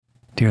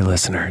Dear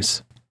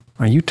listeners,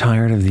 are you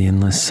tired of the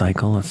endless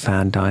cycle of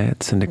fad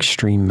diets and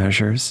extreme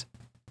measures?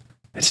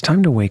 It's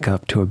time to wake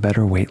up to a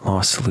better weight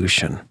loss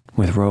solution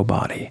with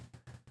Rowbody.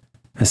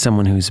 As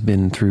someone who's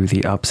been through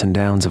the ups and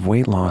downs of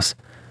weight loss,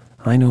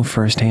 I know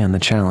firsthand the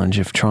challenge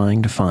of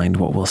trying to find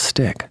what will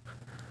stick.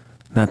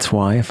 That's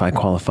why if I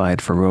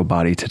qualified for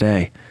Rowbody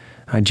today,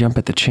 I'd jump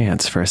at the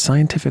chance for a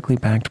scientifically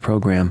backed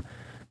program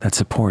that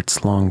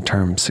supports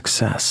long-term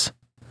success.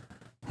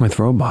 With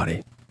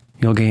Rowbody,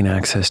 you'll gain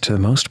access to the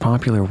most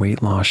popular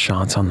weight loss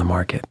shots on the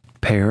market,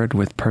 paired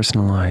with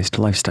personalized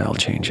lifestyle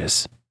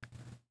changes.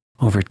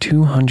 Over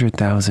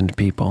 200,000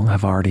 people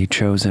have already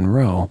chosen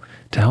Row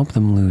to help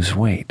them lose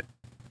weight.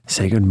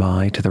 Say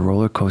goodbye to the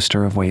roller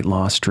coaster of weight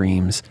loss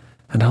dreams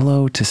and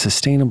hello to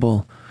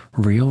sustainable,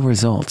 real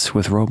results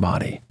with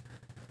Rowbody.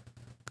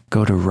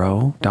 Go to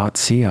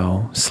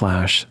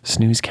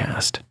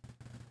row.co/snoozecast.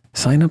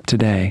 Sign up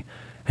today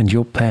and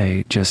you'll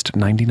pay just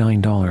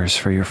 $99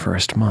 for your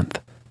first month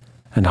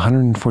and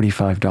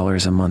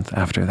 $145 a month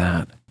after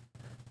that.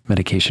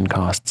 Medication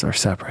costs are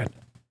separate.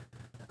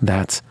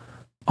 That's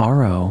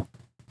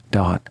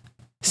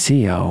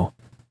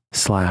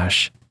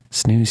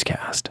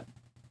ro.co/snoozecast.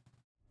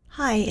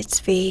 Hi, it's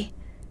V.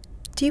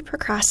 Do you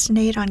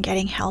procrastinate on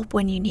getting help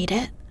when you need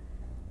it?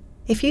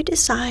 If you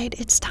decide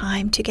it's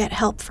time to get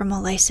help from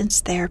a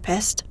licensed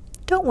therapist,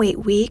 don't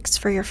wait weeks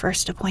for your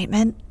first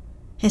appointment,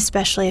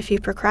 especially if you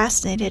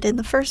procrastinated in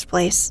the first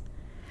place.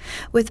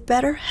 With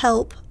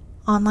BetterHelp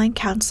online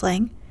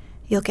counseling,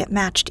 you'll get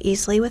matched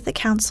easily with a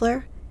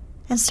counselor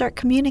and start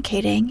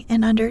communicating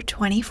in under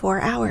 24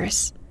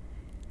 hours.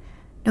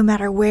 No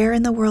matter where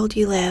in the world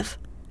you live,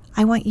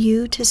 I want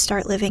you to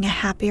start living a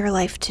happier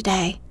life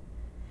today.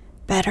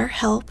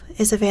 BetterHelp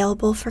is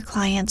available for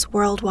clients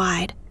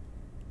worldwide,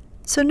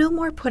 so no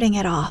more putting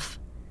it off.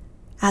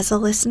 As a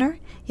listener,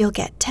 you'll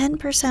get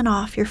 10%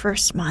 off your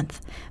first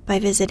month by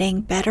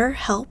visiting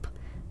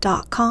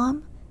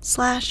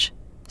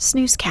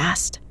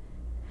betterhelp.com/snoozecast.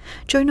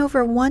 Join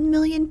over 1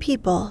 million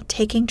people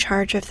taking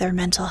charge of their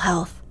mental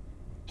health.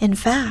 In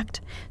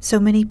fact, so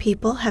many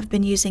people have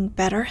been using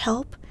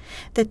BetterHelp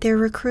that they're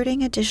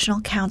recruiting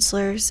additional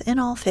counselors in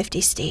all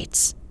 50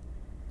 states.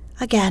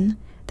 Again,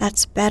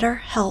 that's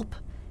BetterHelp,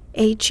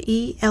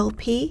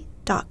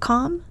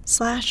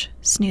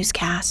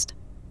 HELP.com/snoozecast.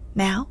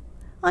 Now,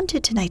 on to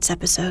tonight's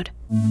episode.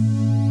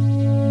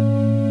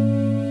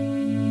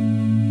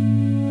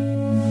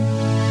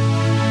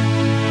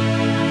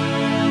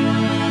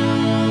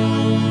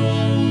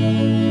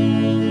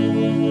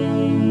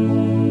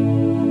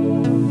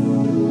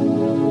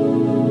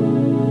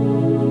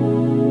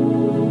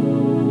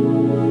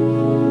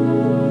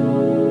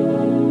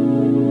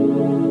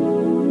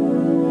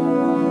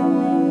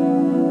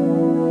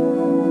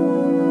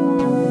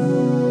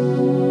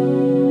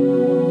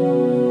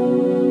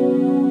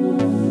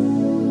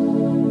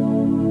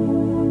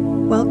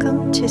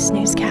 Welcome to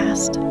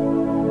Snoozecast,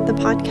 the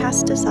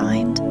podcast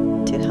designed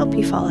to help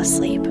you fall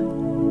asleep.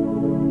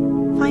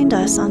 Find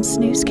us on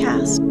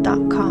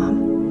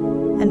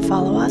snoozecast.com and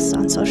follow us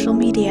on social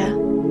media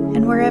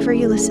and wherever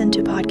you listen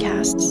to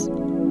podcasts.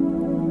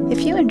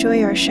 If you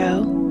enjoy our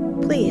show,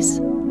 please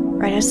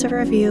write us a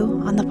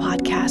review on the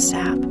podcast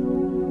app.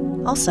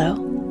 Also,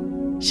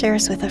 share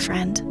us with a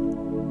friend.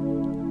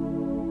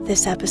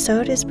 This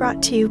episode is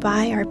brought to you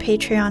by our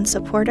Patreon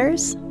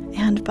supporters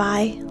and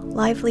by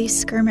Lively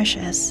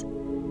Skirmishes.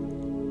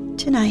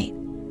 Tonight,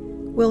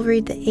 we'll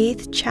read the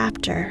 8th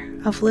chapter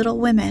of Little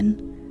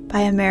Women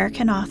by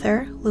American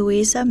author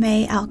Louisa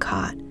May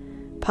Alcott,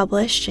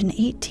 published in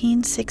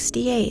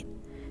 1868,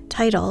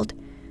 titled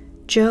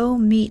Jo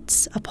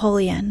Meets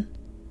Apollyon.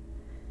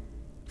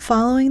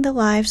 Following the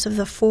lives of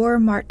the 4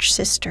 March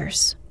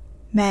sisters,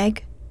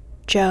 Meg,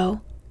 Jo,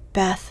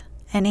 Beth,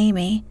 and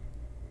Amy,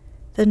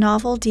 the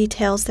novel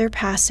details their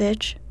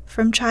passage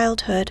from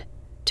childhood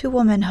to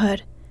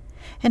womanhood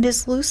and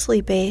is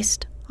loosely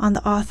based on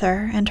the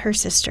author and her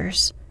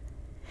sisters.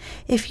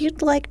 If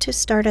you'd like to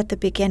start at the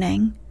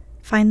beginning,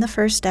 find the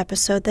first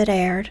episode that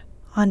aired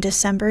on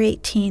December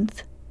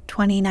 18th,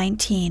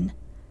 2019.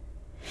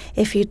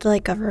 If you'd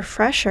like a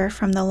refresher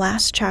from the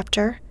last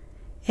chapter,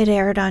 it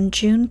aired on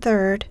June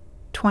 3rd,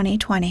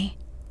 2020.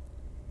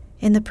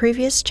 In the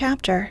previous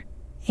chapter,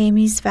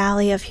 Amy's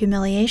Valley of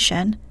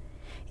Humiliation,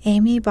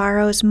 Amy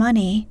borrows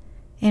money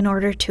in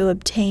order to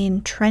obtain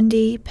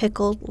trendy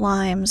pickled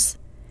limes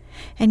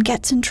and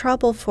gets in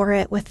trouble for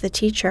it with the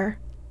teacher.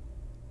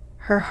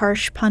 Her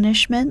harsh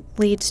punishment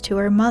leads to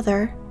her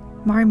mother,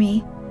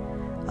 Marmee,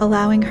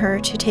 allowing her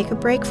to take a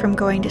break from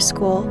going to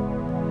school,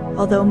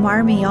 although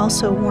Marmee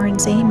also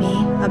warns Amy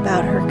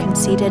about her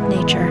conceited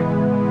nature.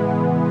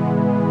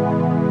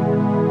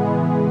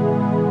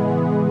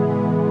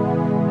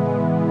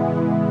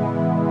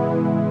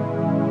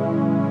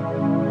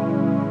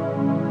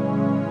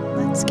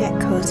 Let's get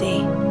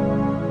cozy.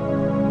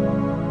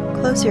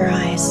 Close your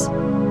eyes.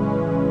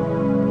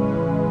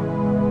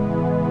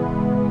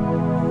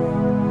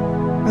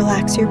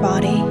 Relax your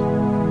body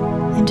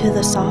into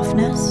the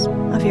softness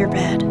of your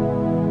bed.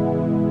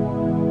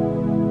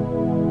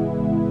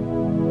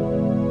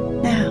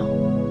 Now,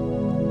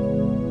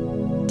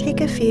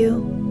 take a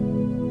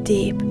few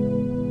deep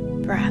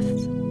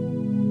breaths.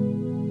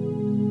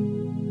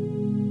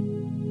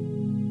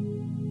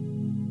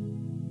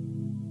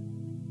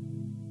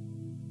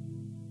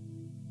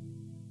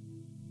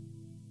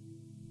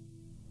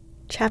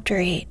 Chapter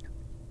 8.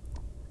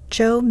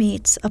 Joe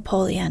meets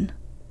Apollyon.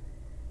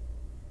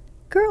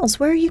 "Girls,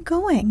 where are you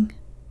going?"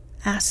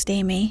 asked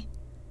Amy,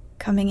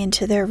 coming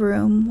into their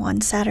room one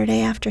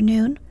Saturday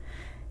afternoon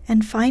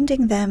and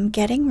finding them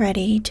getting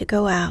ready to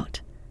go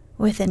out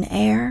with an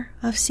air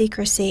of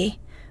secrecy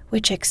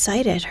which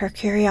excited her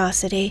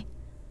curiosity.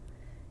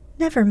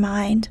 "Never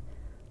mind,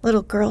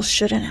 little girls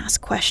shouldn't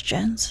ask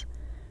questions,"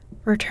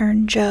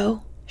 returned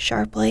Joe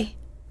sharply.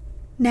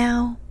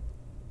 "Now,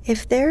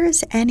 if there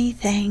is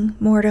anything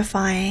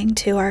mortifying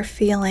to our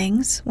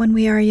feelings when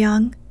we are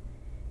young,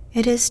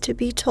 it is to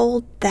be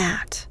told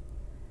that,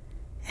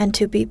 and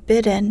to be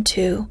bidden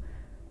to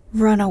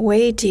run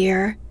away,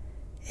 dear,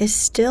 is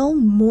still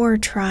more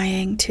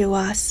trying to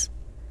us."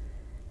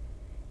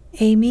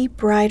 Amy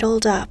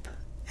bridled up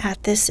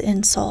at this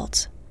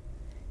insult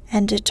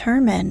and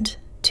determined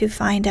to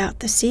find out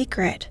the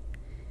secret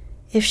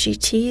if she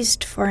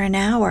teased for an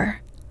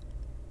hour.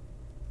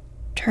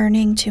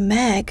 Turning to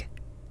Meg,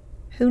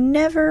 who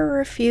never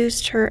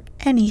refused her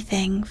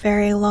anything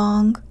very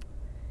long,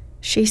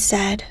 she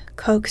said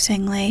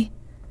coaxingly,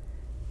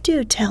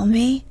 "Do tell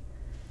me.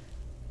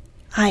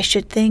 I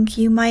should think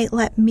you might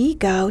let me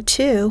go,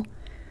 too,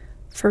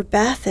 for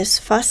Beth is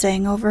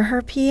fussing over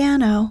her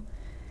piano,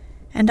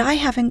 and I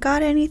haven't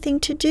got anything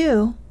to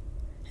do,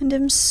 and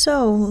am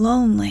so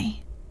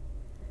lonely."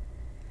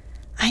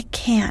 "I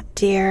can't,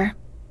 dear,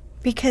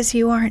 because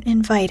you aren't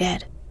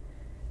invited,"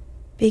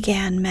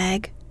 began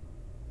Meg.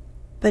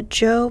 But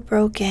Joe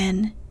broke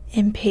in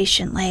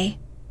impatiently.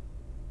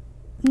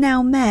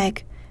 "Now,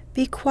 Meg,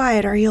 be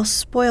quiet or you'll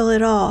spoil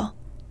it all.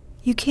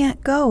 You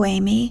can't go,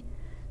 Amy,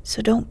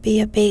 so don't be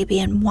a baby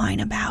and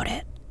whine about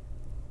it."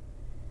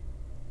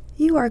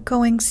 "You are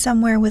going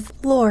somewhere with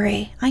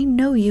Lori, I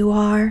know you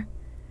are.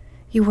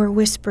 You were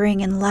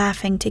whispering and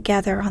laughing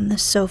together on the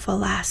sofa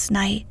last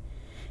night,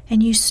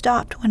 and you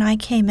stopped when I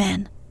came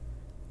in.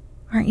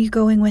 Aren't you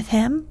going with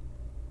him?"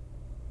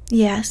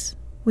 "Yes,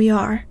 we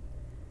are.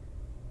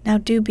 Now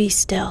do be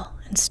still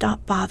and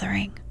stop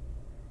bothering."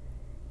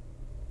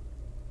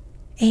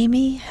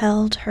 Amy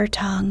held her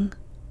tongue,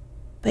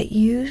 but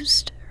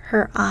used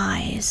her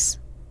eyes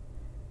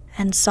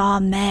and saw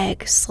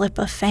Meg slip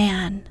a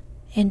fan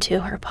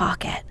into her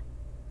pocket.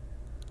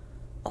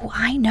 "Oh,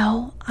 I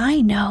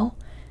know.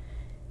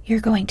 You're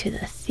going to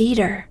the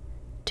theater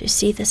to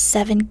see the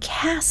 7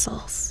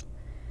 Castles,"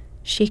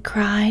 she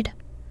cried,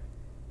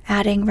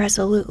 adding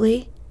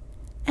resolutely,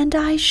 "And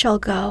I shall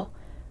go,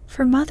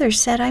 for Mother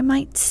said I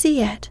might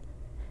see it,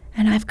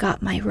 and I've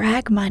got my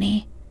rag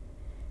money,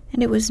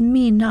 and it was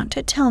mean not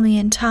to tell me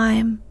in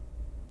time."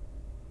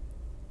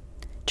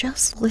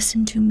 "Just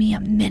listen to me a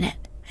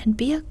minute and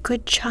be a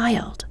good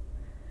child,"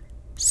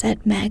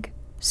 said Meg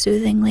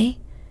soothingly.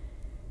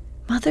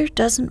 "Mother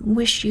doesn't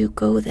wish you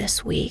go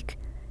this week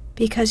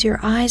because your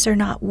eyes are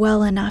not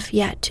well enough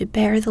yet to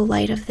bear the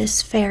light of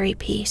this fairy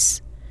piece.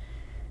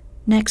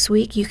 Next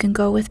week you can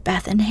go with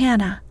Beth and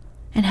Hannah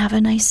and have a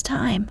nice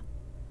time."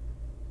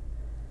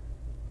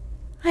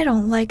 "I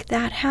don't like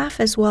that half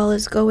as well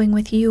as going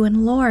with you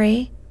and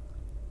Lori.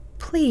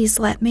 Please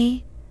let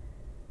me.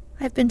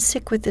 I've been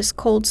sick with this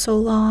cold so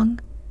long.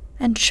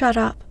 And shut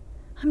up.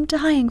 I'm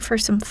dying for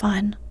some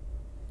fun.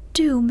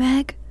 Do,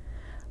 Meg.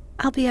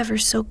 I'll be ever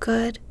so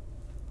good,"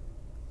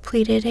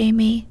 pleaded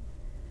Amy,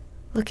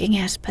 looking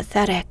as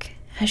pathetic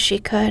as she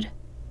could.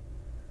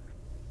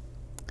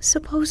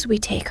 "Suppose we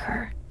take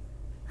her.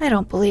 I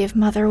don't believe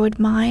Mother would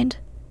mind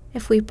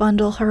if we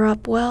bundle her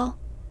up well,"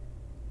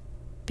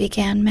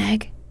 began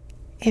Meg.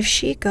 "If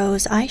she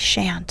goes, I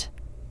shan't,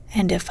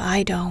 and if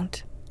I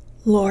don't,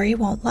 Lori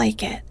won't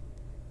like it,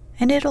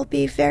 and it'll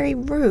be very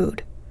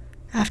rude,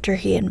 after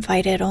he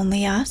invited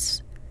only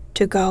us,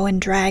 to go and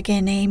drag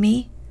in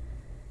Amy.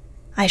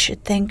 I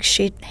should think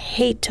she'd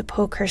hate to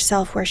poke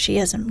herself where she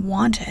isn't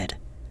wanted,"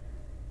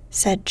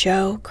 said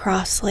Joe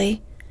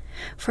crossly,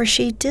 for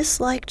she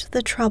disliked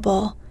the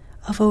trouble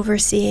of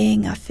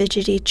overseeing a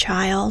fidgety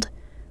child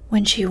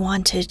when she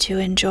wanted to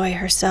enjoy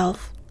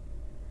herself.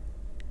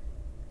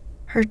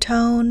 Her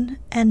tone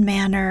and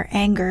manner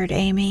angered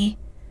Amy,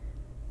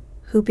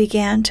 who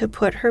began to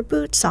put her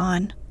boots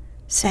on,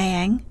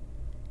 saying,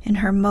 in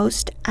her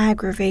most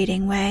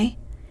aggravating way,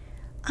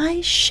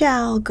 "I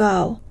shall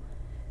go.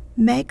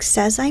 Meg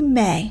says I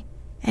may,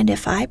 and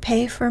if I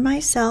pay for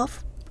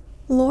myself,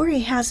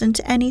 Lori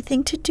hasn't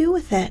anything to do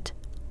with it.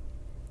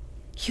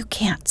 You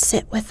can't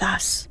sit with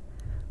us,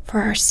 for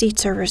our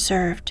seats are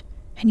reserved,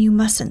 and you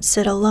mustn't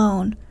sit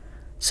alone,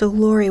 so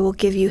Lori will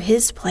give you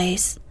his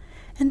place,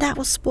 and that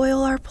will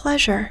spoil our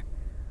pleasure,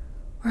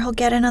 or he'll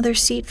get another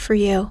seat for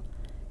you,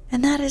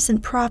 and that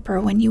isn't proper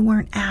when you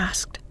weren't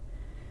asked.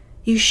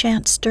 You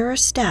shan't stir a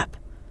step,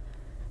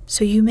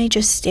 so you may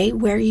just stay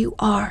where you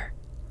are,"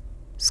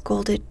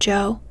 scolded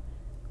Joe,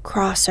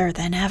 crosser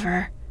than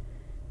ever,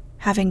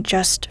 having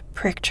just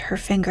pricked her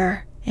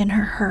finger in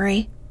her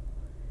hurry.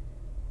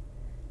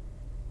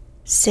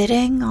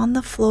 Sitting on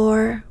the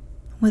floor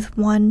with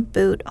one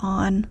boot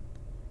on,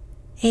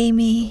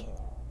 Amy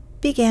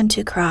began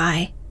to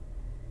cry,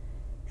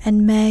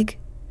 and Meg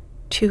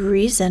to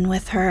reason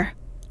with her,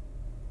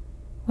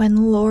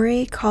 when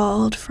Laurie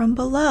called from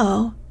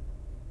below,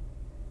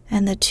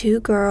 and the two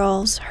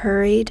girls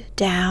hurried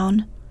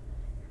down,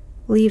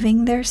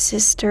 leaving their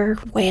sister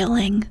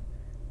wailing.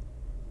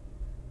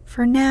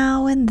 For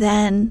now and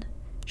then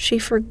she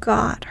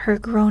forgot her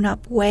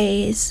grown-up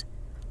ways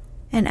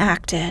and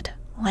acted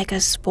like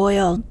a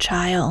spoiled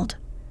child.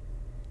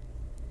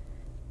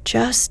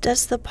 Just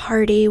as the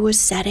party was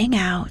setting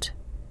out,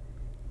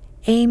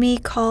 Amy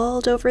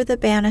called over the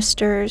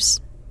banisters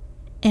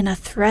in a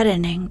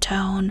threatening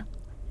tone.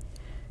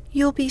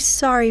 "You'll be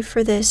sorry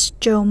for this,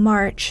 Joe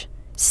March.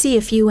 See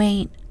if you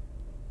ain't."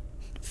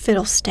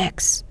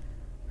 "Fiddlesticks,"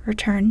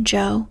 returned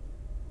Joe,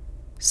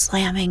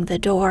 slamming the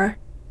door.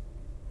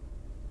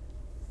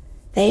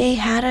 They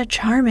had a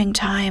charming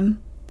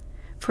time,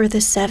 for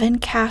the 7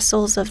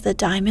 castles of the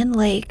Diamond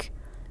Lake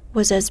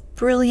was as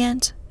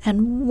brilliant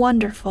and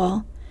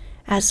wonderful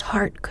as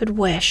heart could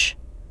wish.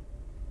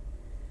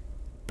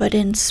 But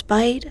in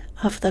spite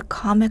of the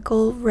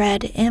comical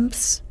red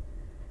imps,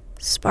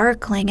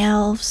 sparkling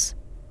elves,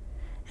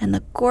 and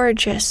the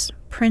gorgeous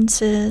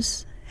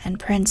princes and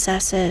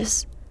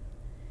princesses,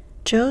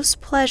 Joe's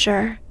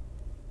pleasure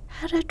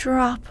had a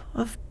drop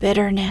of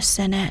bitterness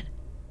in it.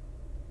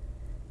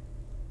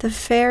 The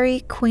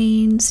fairy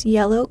queen's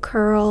yellow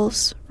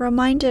curls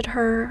reminded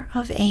her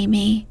of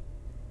Amy,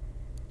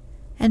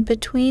 and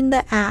between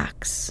the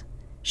acts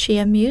she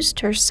amused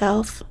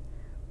herself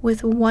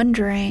with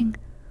wondering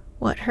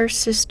what her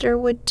sister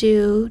would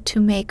do to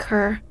make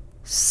her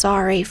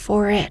sorry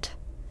for it.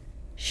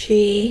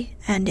 She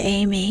and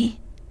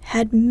Amy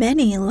had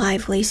many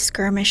lively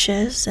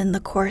skirmishes in the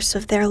course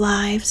of their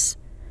lives,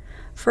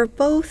 for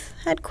both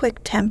had quick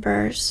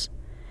tempers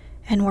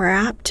and were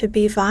apt to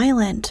be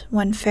violent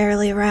when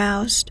fairly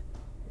roused.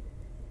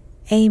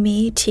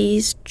 Amy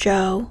teased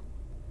Joe,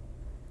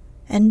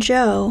 and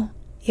Joe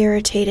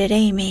irritated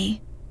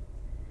Amy,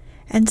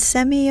 and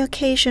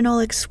semi-occasional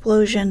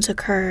explosions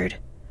occurred,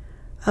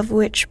 of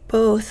which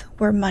both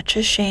were much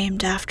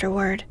ashamed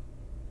afterward.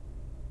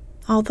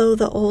 Although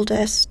the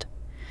oldest,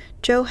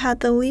 Joe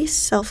had the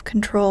least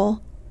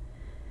self-control,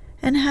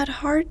 and had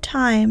hard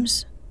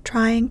times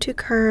trying to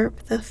curb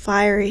the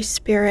fiery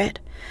spirit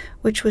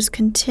which was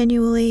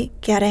continually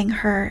getting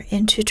her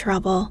into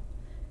trouble.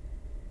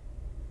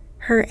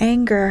 Her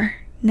anger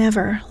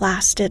never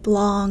lasted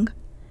long,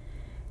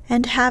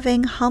 and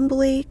having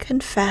humbly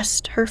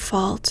confessed her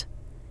fault,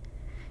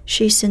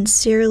 she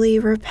sincerely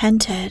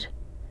repented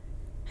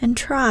and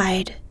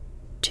tried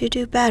to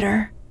do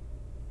better.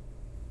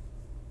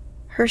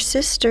 Her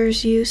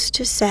sisters used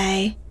to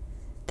say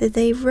that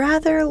they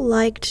rather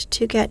liked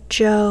to get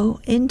Joe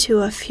into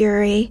a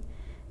fury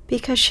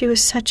because she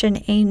was such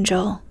an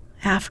angel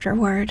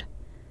afterward.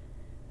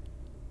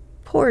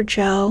 Poor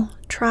Joe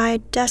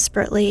tried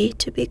desperately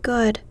to be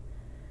good,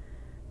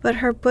 but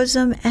her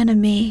bosom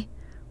enemy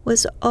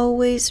was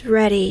always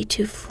ready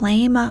to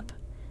flame up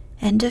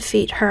and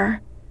defeat her,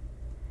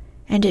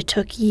 and it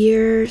took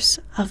years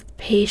of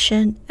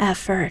patient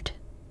effort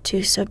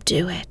to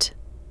subdue it.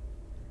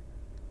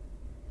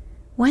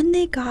 When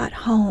they got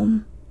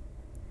home,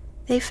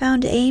 they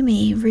found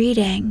Amy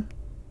reading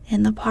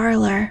in the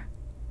parlor.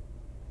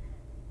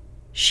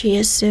 She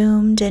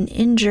assumed an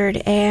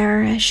injured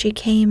air as she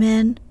came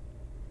in,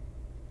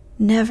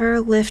 never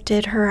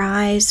lifted her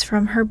eyes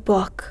from her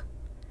book,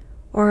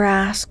 or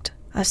asked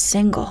a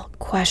single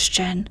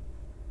question.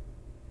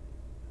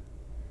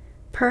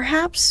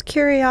 Perhaps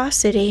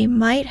curiosity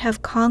might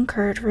have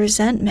conquered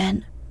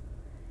resentment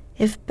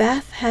if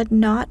Beth had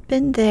not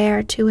been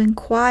there to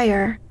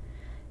inquire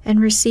and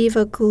receive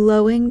a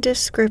glowing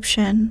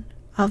description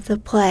of the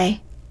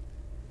play.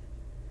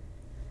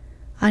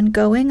 On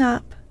going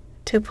up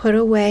to put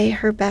away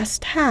her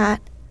best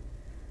hat,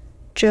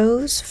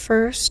 Joe's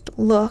first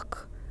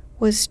look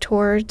was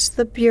towards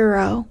the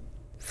bureau,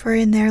 for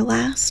in their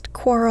last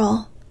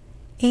quarrel,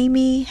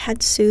 Amy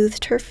had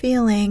soothed her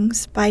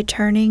feelings by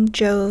turning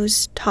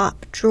Joe's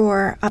top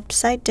drawer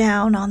upside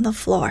down on the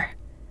floor.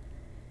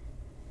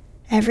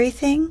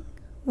 Everything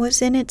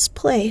was in its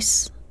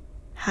place,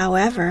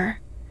 however,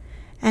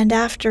 and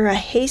after a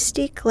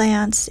hasty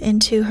glance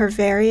into her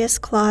various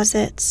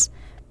closets,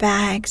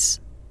 bags,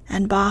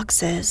 and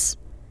boxes,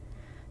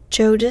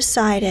 Joe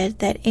decided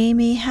that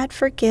Amy had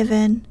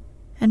forgiven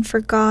and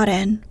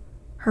forgotten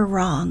her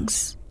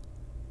wrongs.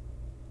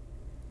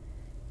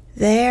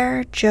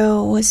 There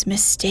Joe was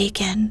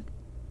mistaken,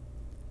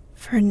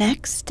 for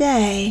next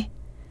day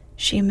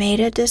she made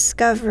a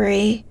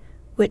discovery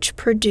which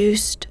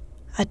produced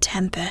a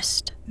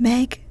tempest.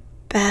 Meg,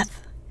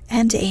 Beth,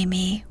 and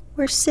Amy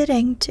were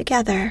sitting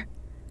together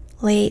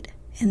late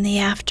in the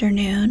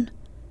afternoon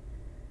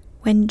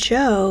when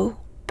Joe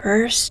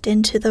burst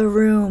into the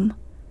room,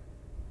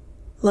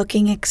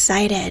 looking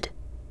excited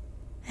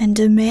and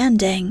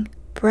demanding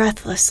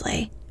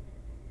breathlessly,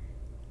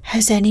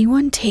 "Has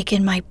anyone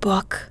taken my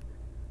book?"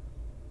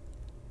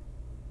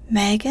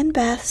 Meg and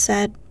Beth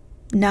said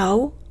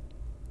no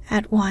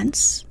at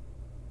once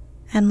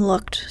and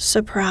looked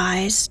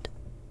surprised.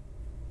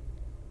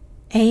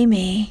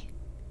 Amy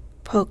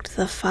poked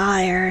the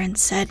fire and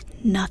said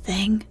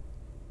nothing.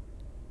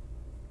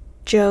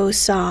 Jo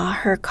saw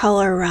her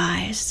color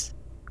rise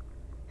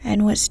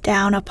and was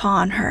down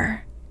upon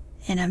her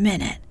in a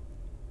minute.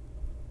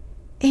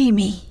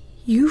 Amy,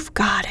 you've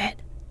got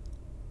it.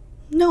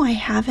 No, I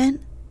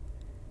haven't.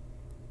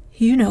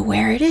 You know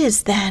where it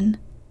is then.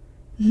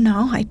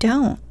 No, I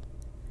don't.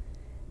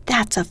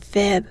 That's a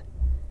fib,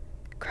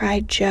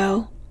 cried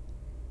Jo,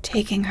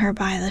 taking her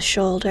by the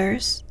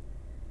shoulders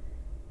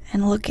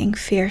and looking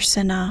fierce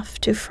enough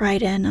to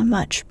frighten a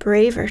much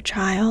braver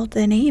child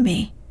than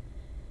Amy.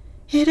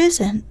 It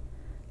isn't.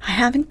 I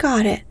haven't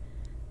got it.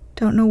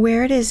 Don't know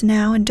where it is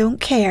now and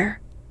don't care.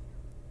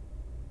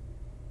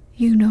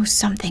 You know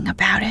something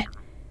about it,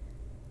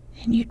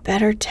 and you'd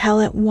better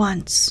tell at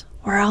once,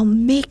 or I'll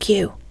make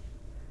you.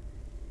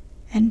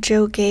 And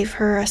Jo gave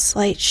her a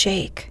slight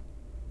shake.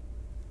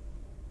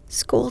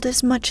 Scold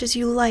as much as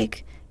you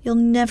like. You'll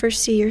never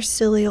see your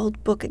silly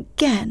old book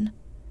again,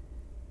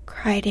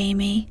 cried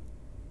Amy,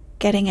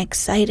 getting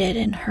excited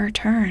in her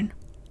turn.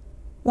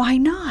 Why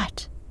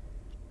not?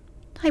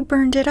 I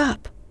burned it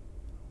up.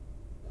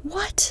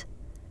 What?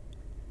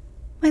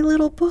 My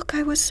little book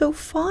I was so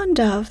fond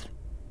of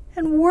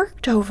and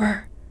worked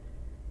over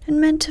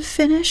and meant to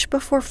finish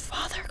before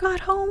Father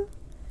got home?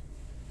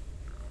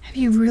 Have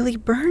you really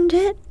burned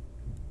it?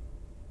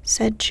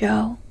 Said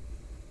Jo,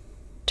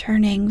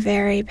 turning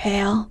very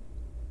pale,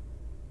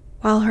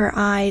 while her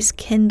eyes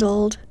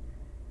kindled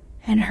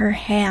and her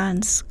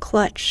hands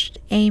clutched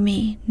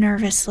Amy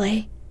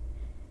nervously.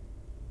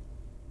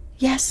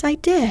 Yes, I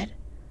did.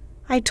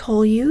 I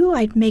told you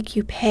I'd make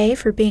you pay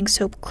for being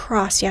so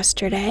cross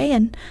yesterday,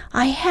 and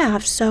I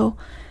have, so...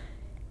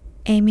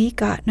 Amy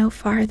got no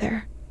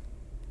farther,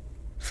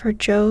 for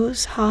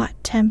Jo's hot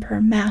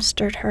temper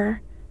mastered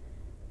her,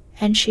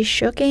 and she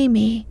shook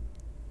Amy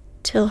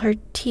till her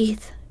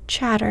teeth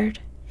chattered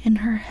in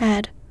her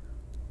head,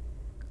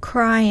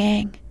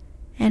 crying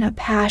in a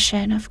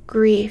passion of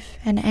grief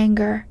and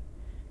anger.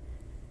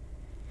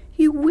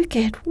 You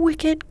wicked,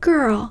 wicked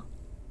girl!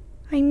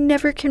 I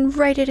never can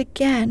write it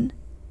again,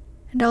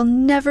 and I'll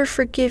never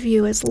forgive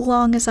you as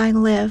long as I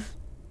live.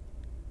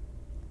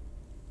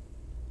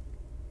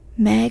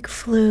 Meg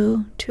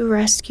flew to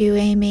rescue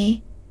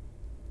Amy,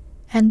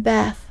 and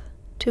Beth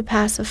to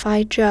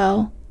pacify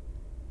Jo,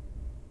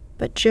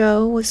 but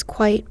Jo was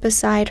quite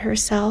beside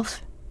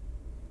herself,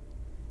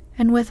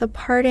 and with a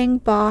parting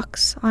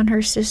box on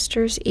her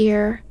sister's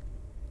ear,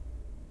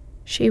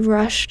 she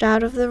rushed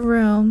out of the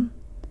room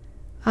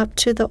up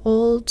to the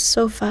old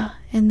sofa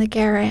in the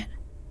garret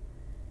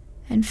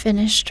and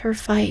finished her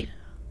fight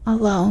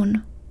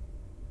alone.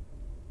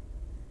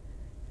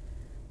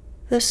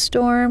 The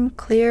storm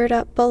cleared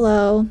up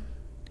below,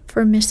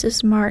 for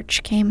Mrs.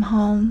 March came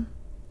home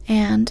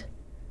and,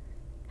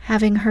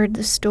 having heard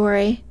the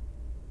story,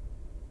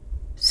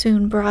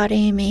 soon brought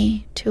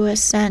Amy to a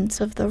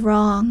sense of the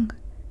wrong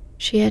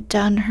she had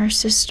done her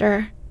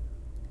sister.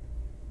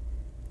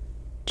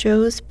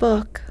 Jo's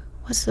book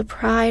was the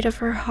pride of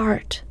her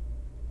heart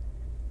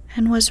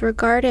and was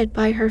regarded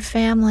by her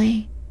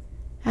family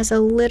as a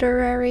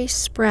literary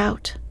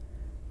sprout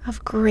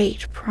of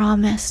great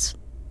promise.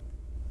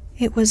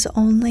 It was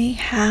only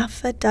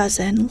half a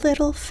dozen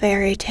little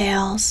fairy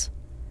tales,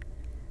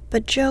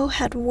 but Jo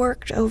had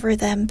worked over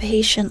them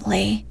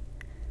patiently,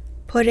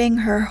 putting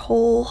her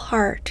whole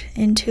heart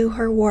into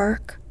her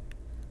work,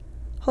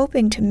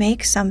 hoping to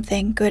make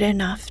something good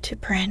enough to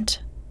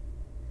print.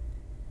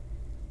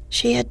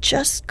 She had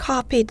just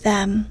copied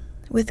them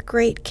with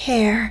great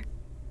care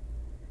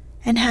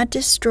and had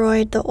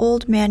destroyed the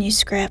old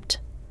manuscript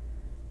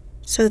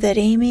so that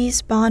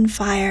Amy's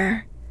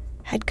bonfire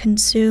had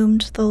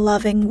consumed the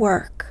loving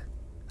work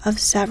of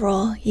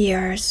several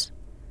years.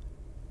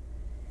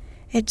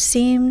 It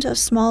seemed a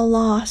small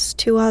loss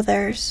to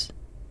others,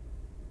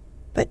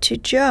 but to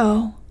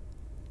Jo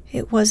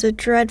it was a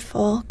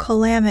dreadful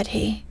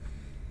calamity,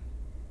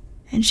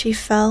 and she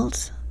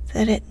felt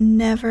that it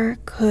never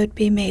could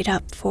be made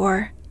up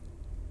for.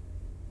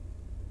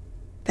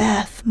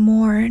 Beth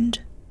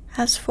mourned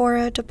as for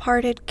a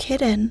departed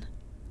kitten,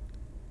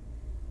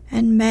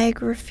 and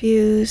Meg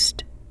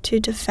refused to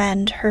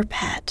defend her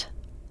pet.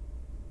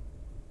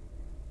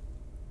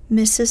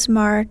 Mrs.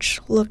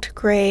 March looked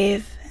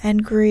grave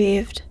and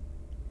grieved,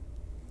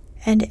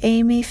 and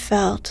Amy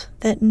felt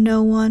that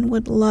no one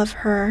would love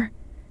her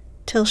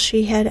till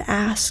she had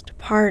asked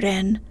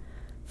pardon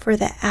for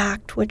the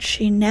act which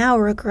she now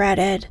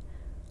regretted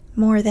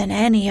more than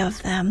any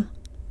of them.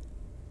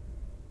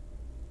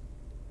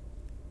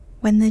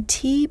 When the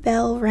tea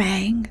bell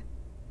rang,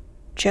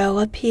 Jo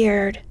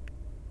appeared,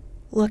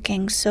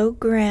 looking so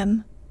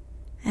grim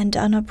and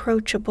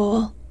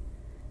unapproachable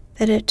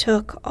that it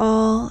took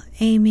all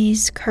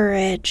Amy's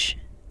courage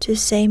to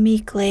say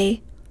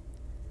meekly,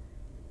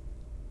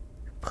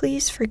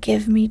 "Please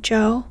forgive me,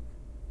 Jo.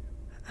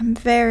 I'm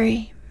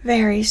very,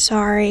 very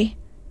sorry.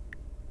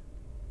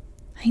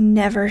 I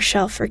never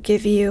shall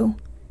forgive you,"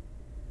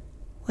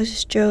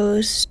 was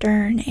Joe's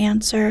stern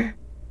answer.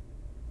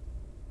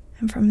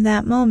 And from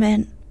that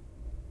moment,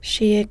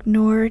 she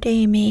ignored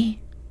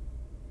Amy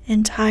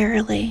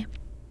entirely.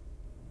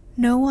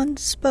 No one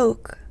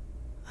spoke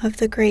of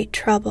the great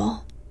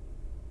trouble,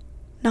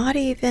 not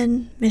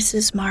even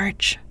Mrs.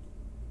 March,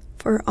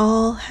 for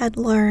all had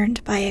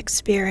learned by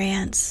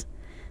experience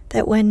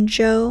that when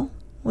Joe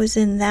was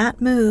in that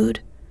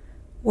mood,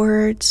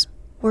 words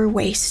were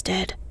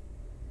wasted,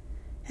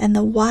 and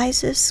the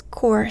wisest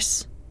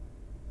course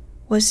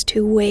was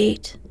to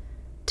wait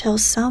till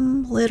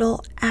some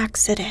little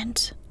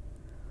accident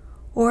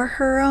or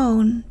her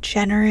own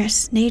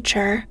generous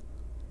nature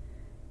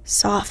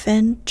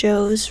softened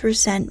Joe's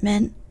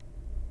resentment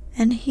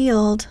and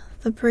healed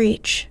the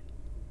breach.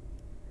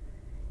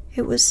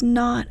 It was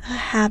not a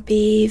happy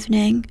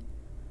evening,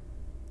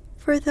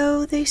 for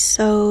though they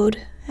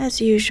sewed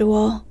as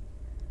usual,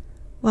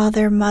 while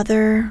their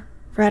mother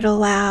read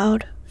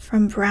aloud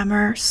from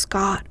Bremer,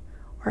 Scott,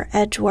 or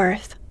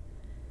Edgeworth,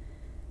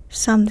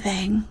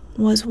 something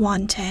was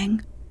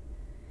wanting,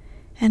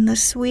 and the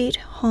sweet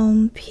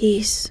home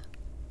peace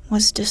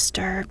was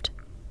disturbed.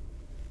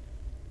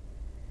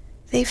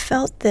 They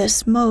felt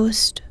this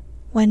most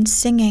when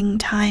singing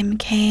time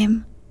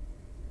came,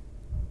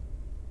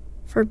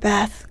 for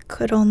Beth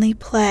could only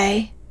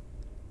play.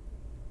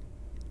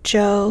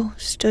 Joe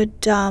stood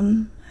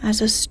dumb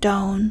as a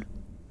stone,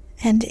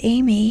 and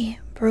Amy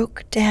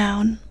broke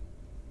down,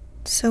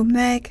 so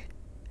Meg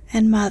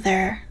and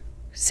Mother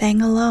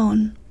sang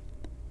alone.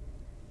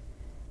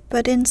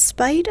 But in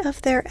spite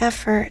of their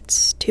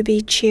efforts to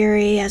be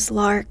cheery as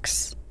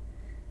larks,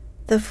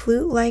 the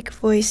flute-like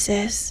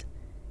voices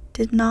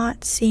did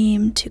not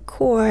seem to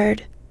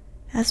chord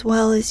as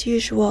well as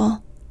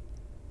usual,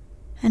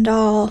 and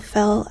all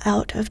fell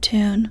out of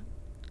tune.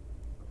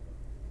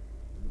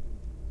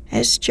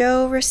 As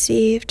Joe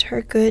received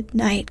her good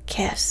night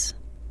kiss,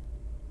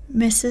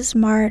 Mrs.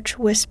 March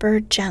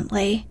whispered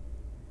gently,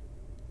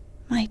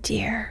 "My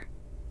dear,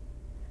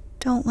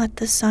 don't let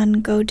the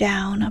sun go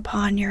down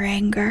upon your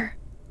anger.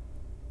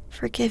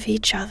 Forgive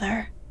each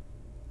other,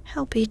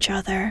 help each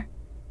other,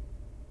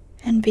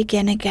 and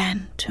begin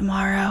again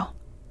tomorrow."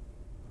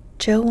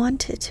 Joe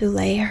wanted to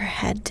lay her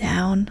head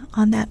down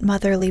on that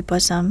motherly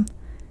bosom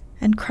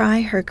and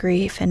cry her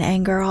grief and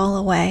anger all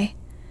away,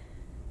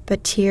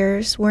 but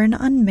tears were an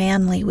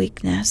unmanly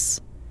weakness,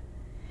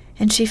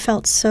 and she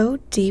felt so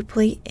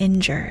deeply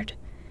injured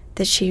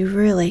that she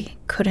really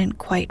couldn't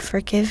quite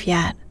forgive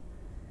yet.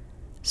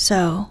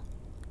 So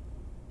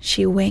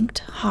she winked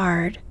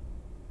hard,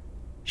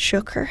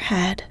 shook her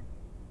head,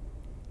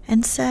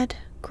 and said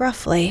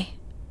gruffly,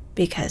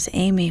 because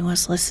Amy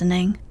was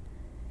listening,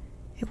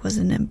 "It was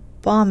an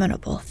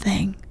abominable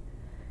thing,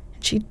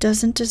 and she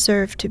doesn't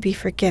deserve to be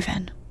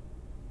forgiven."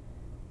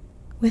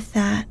 With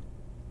that,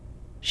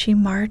 she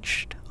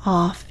marched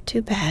off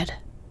to bed,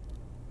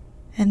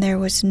 and there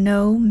was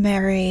no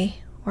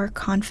merry or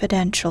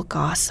confidential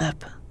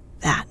gossip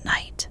that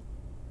night.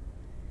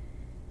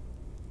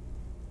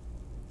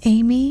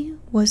 Amy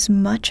was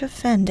much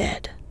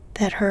offended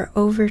that her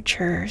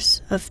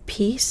overtures of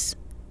peace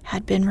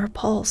had been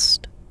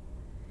repulsed,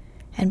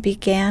 and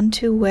began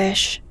to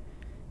wish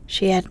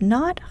she had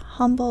not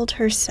humbled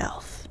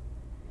herself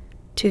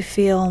to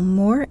feel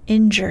more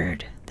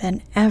injured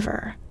than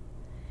ever,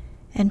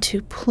 and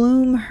to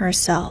plume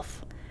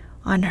herself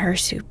on her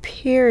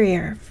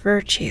superior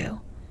virtue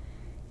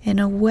in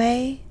a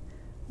way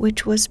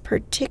which was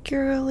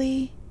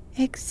particularly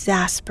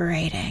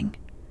exasperating.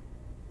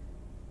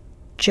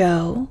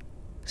 Joe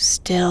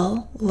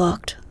still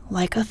looked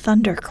like a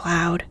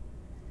thundercloud,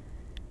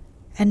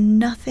 and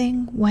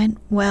nothing went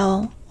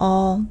well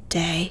all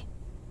day.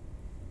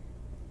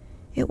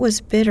 It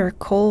was bitter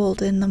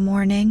cold in the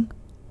morning.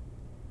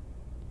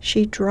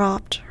 She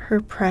dropped her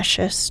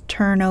precious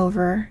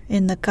turnover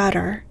in the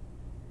gutter.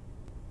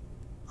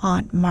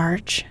 Aunt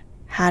March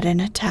had an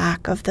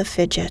attack of the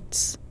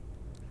fidgets.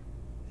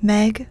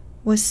 Meg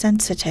was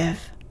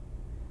sensitive.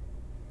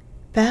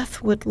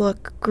 Beth would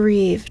look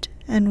grieved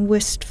and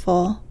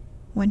wistful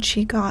when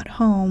she got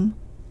home,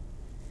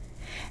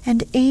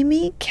 and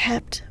Amy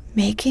kept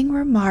making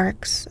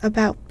remarks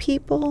about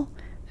people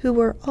who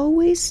were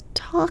always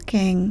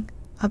talking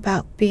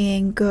about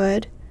being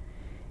good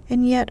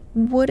and yet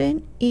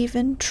wouldn't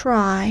even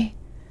try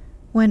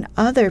when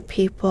other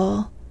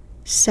people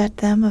set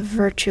them a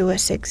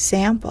virtuous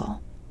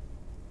example.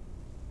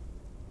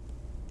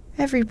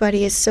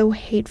 "Everybody is so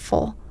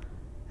hateful.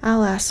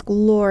 I'll ask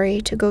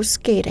Laurie to go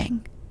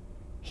skating.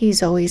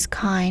 He's always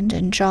kind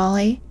and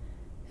jolly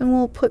and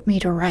will put me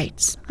to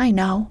rights, I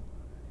know,"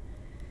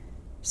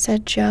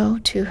 said Jo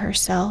to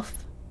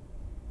herself,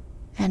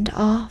 and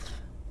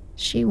off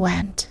she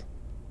went.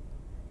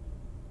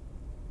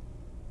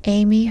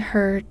 Amy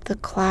heard the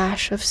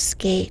clash of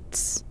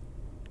skates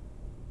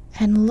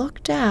and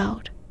looked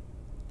out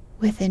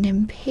with an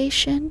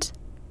impatient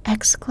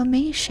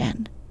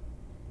exclamation.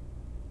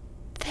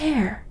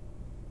 There!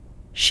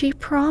 She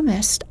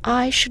promised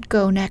I should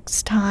go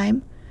next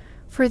time,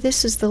 for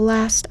this is the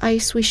last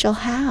ice we shall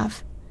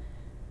have.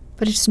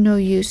 but it's no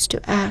use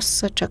to ask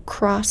such a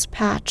cross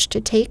patch to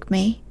take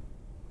me."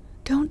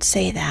 "Don't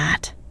say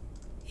that.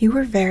 You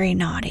were very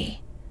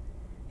naughty,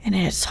 and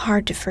it is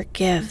hard to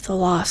forgive the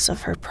loss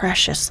of her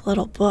precious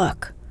little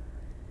book.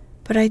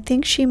 But I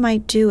think she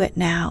might do it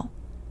now,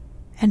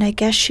 and I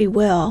guess she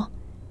will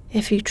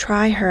if you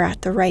try her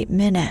at the right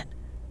minute,"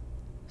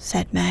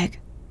 said Meg.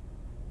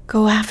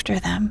 "Go after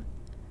them.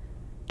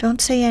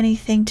 Don't say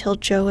anything till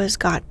Joe has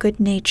got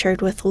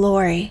good-natured with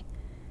Lori.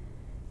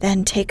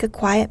 Then take a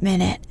quiet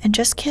minute and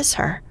just kiss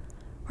her,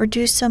 or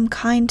do some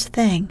kind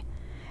thing,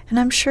 and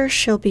I'm sure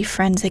she'll be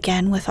friends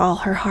again with all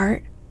her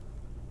heart."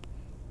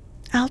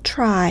 "I'll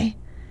try,"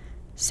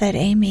 said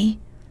Amy,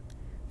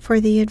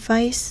 for the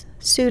advice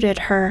suited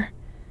her,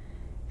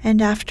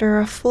 and after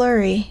a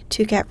flurry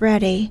to get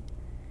ready,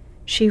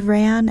 she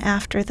ran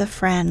after the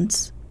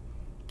friends,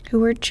 who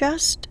were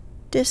just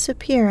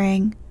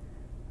disappearing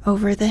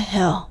over the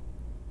hill.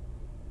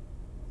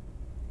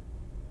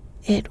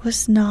 It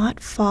was not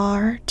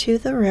far to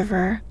the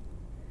river,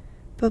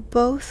 but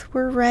both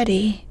were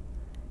ready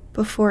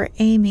before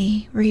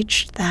Amy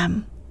reached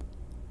them.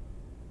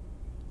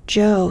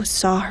 Joe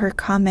saw her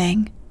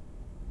coming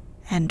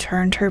and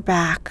turned her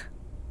back.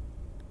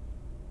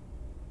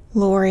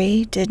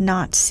 Lori did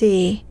not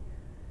see,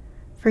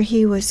 for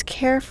he was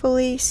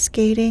carefully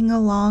skating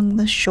along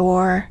the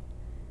shore,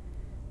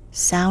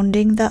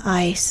 sounding the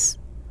ice,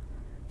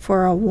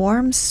 for a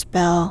warm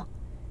spell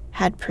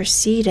had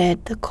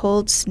preceded the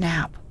cold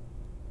snap.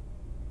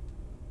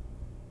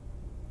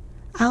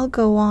 "I'll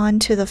go on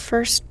to the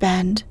first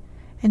bend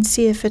and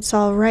see if it's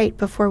all right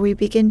before we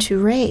begin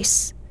to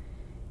race,"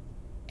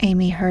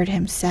 Amy heard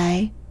him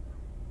say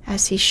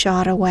as he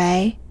shot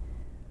away,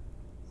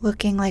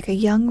 looking like a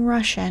young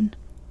Russian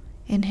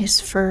in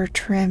his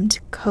fur-trimmed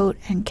coat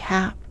and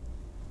cap.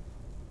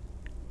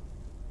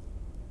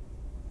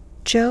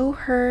 Joe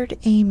heard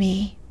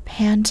Amy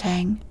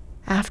panting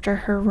after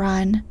her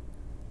run,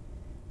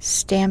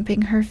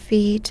 stamping her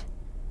feet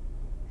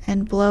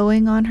and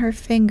blowing on her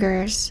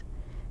fingers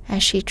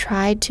as she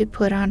tried to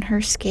put on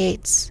her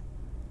skates.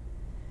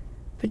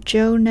 But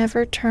Joe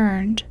never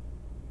turned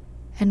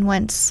and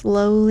went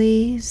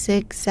slowly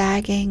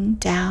zigzagging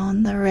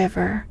down the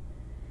river,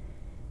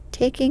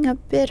 taking a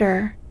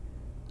bitter,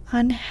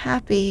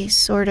 unhappy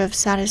sort of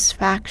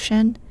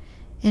satisfaction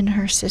in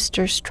her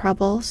sister's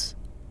troubles.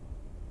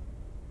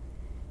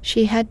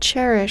 She had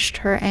cherished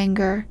her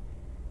anger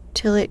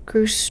till it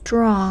grew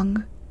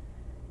strong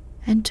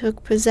and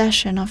took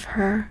possession of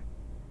her,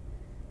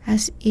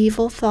 as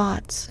evil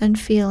thoughts and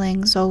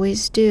feelings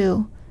always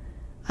do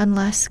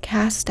unless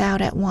cast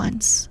out at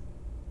once.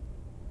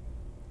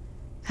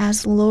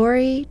 As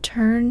Lori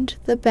turned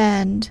the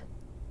bend,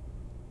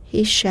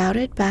 he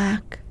shouted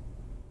back,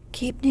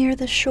 "Keep near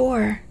the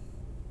shore.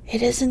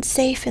 It isn't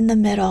safe in the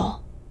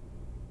middle."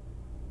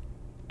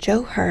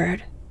 Joe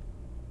heard,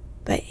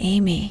 but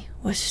Amy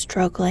was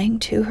struggling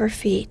to her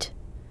feet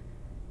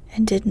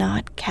and did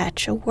not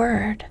catch a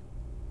word.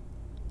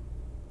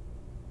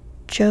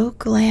 Joe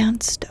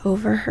glanced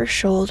over her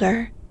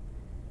shoulder,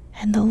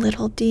 and the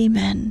little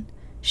demon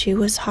she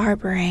was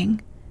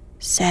harboring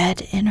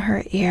said in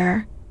her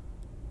ear,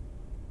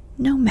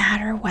 "No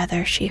matter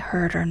whether she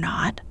heard or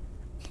not,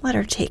 let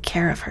her take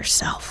care of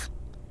herself."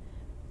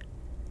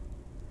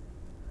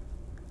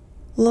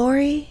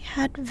 Lori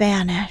had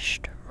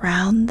vanished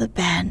round the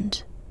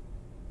bend.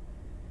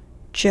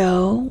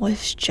 Joe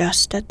was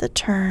just at the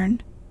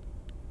turn,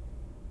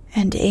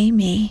 and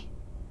Amy,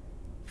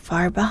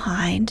 far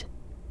behind,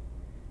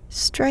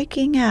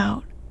 striking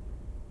out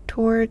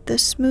toward the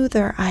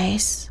smoother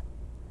ice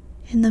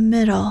in the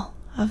middle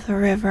of the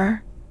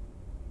river.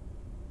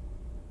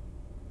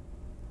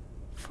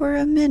 For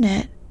a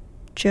minute,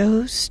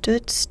 Joe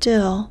stood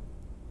still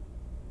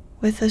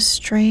with a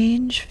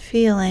strange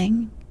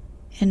feeling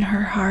in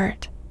her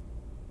heart.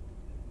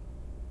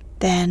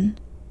 Then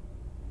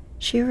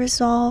she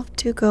resolved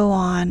to go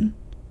on,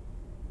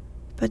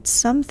 but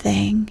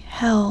something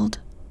held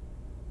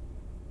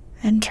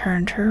and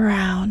turned her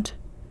round,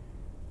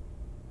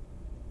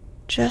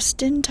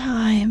 just in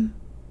time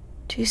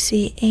to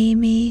see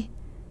Amy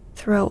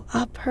throw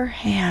up her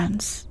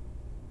hands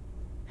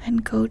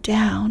and go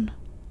down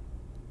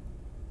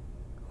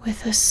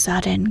with a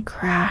sudden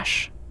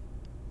crash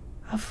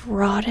of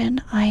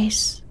rotten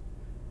ice,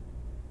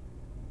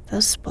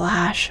 the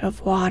splash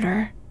of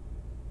water,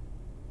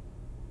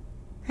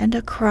 and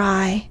a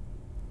cry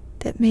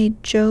that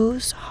made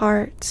Joe's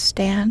heart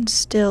stand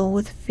still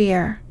with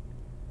fear.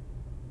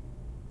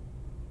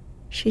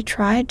 She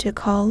tried to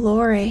call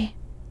Lori,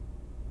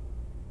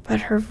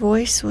 but her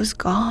voice was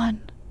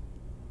gone.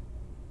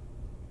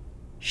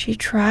 She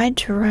tried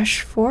to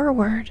rush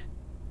forward,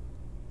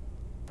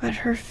 but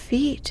her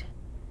feet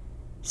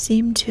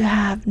seemed to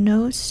have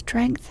no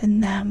strength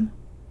in them,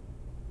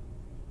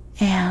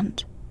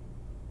 and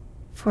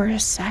for a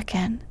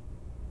second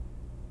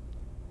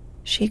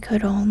she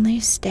could only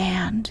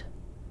stand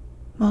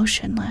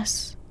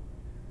motionless,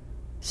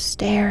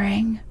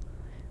 staring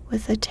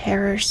with a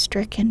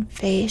terror-stricken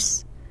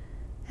face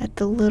at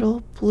the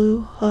little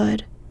blue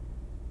hood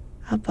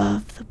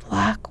above the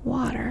black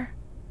water.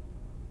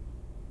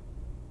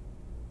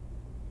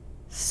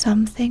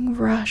 Something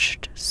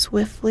rushed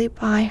swiftly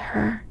by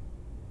her,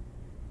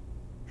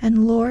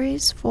 and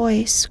Laurie's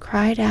voice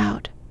cried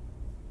out,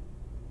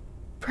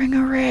 "Bring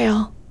a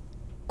rail!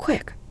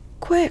 Quick,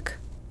 quick!"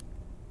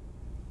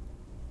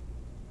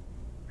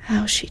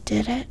 How she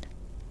did it,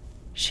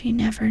 she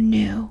never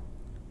knew.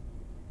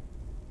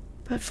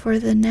 But for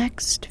the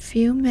next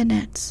few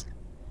minutes,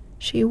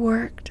 she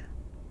worked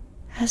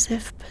as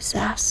if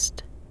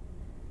possessed,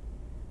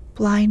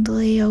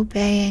 blindly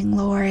obeying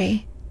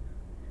Laurie,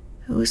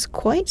 who was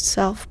quite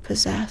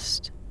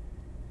self-possessed,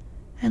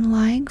 and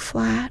lying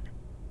flat,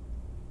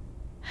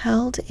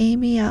 held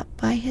Amy up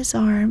by his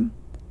arm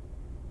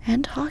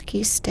and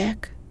hockey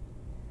stick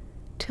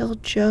till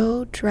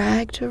Joe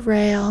dragged a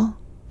rail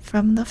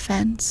from the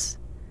fence,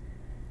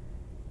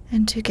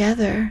 and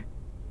together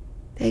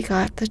they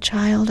got the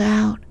child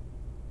out,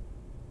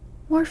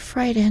 more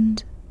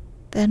frightened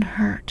than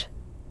hurt.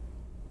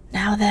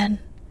 "Now then,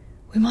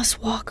 we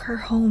must walk her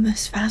home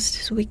as fast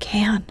as we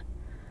can.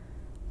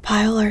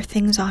 Pile our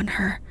things on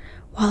her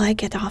while I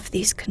get off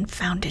these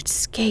confounded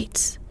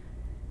skates,"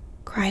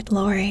 cried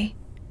Laurie,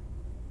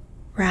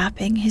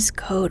 wrapping his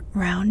coat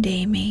round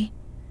Amy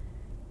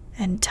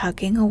and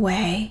tugging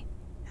away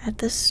at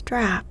the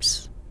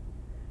straps,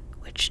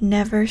 which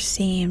never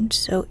seemed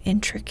so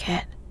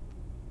intricate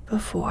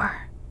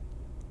before.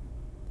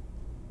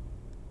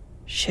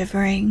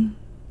 Shivering,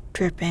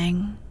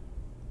 dripping,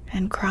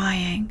 and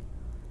crying,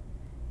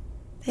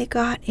 they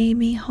got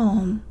Amy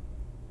home,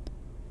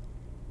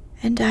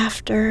 and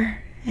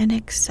after an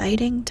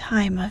exciting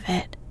time of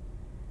it,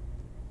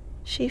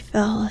 she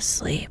fell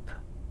asleep,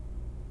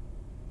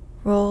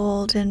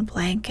 rolled in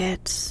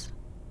blankets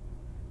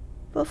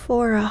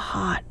before a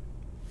hot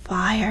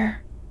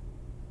fire.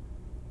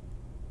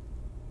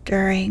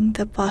 During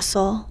the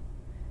bustle,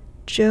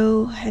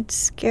 Joe had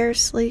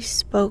scarcely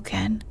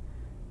spoken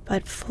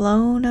but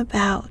flown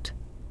about,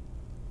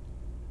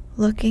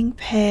 looking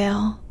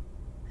pale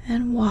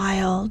and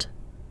wild,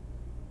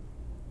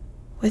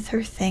 with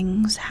her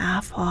things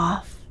half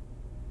off,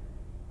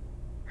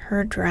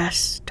 her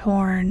dress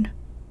torn,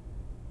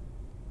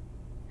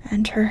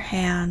 and her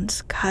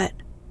hands cut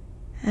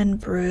and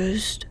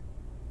bruised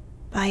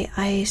by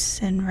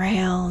ice and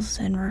rails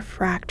and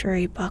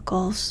refractory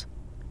buckles.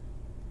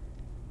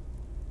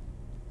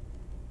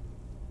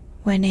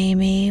 When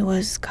Amy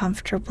was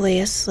comfortably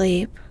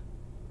asleep,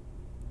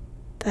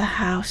 the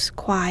house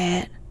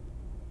quiet,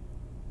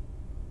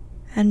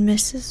 and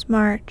Mrs.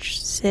 March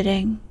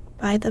sitting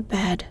by the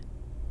bed,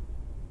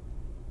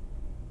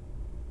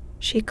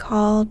 she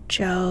called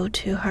Joe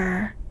to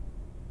her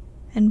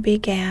and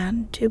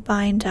began to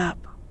bind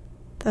up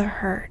the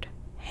hurt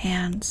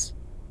hands.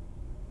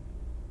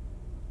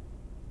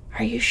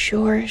 "Are you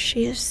sure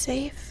she is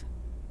safe?"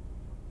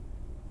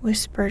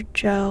 whispered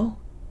Joe,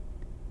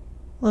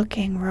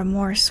 looking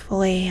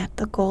remorsefully at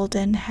the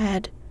golden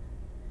head,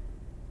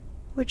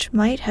 which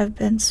might have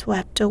been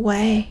swept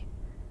away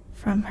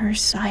from her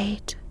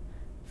sight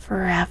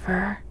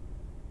forever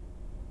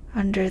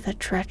under the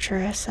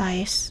treacherous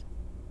ice.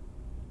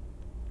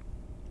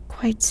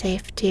 "Quite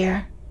safe,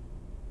 dear.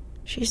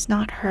 She's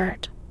not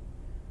hurt,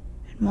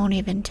 and won't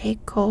even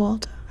take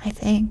cold, I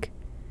think.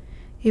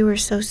 You were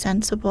so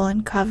sensible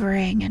in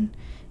covering and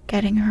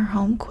getting her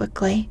home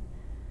quickly,"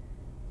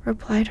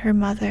 replied her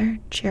mother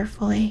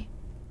cheerfully.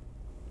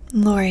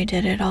 "Laurie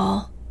did it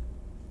all.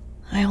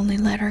 I only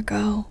let her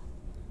go.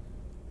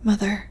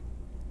 Mother,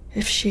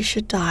 if she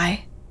should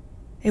die,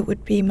 it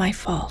would be my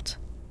fault."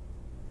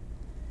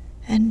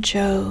 And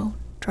Joe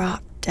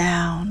dropped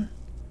down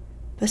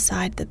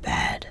beside the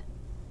bed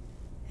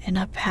in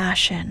a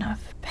passion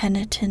of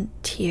penitent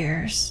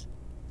tears,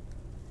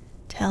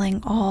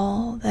 telling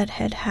all that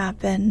had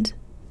happened,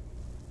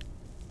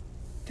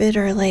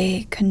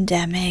 bitterly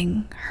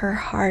condemning her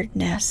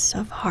hardness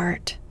of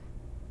heart,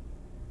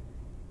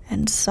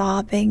 and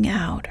sobbing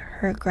out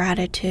her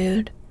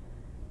gratitude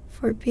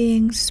for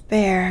being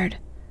spared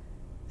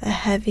the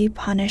heavy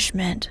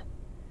punishment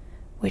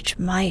which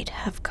might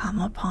have come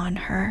upon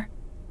her.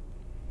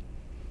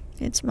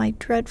 "It's my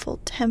dreadful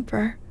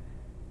temper.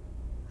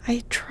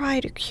 I try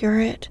to cure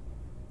it.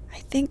 I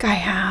think I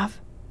have.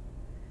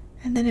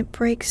 And then it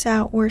breaks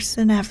out worse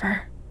than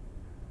ever.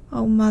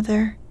 Oh,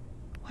 Mother,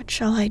 what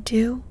shall I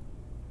do?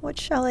 What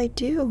shall I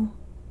do?"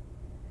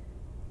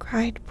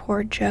 cried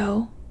poor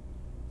Joe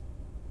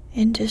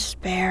in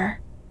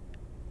despair.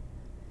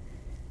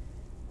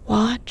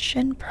 "Watch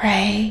and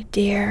pray,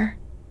 dear.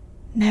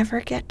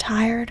 Never get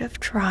tired of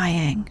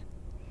trying,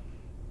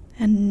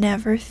 and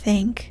never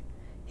think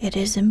it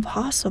is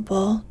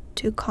impossible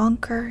to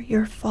conquer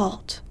your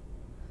fault,"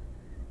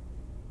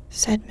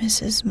 said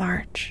Mrs.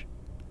 March,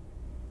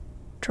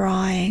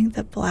 drawing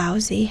the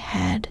blousy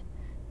head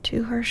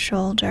to her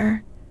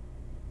shoulder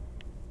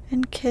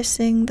and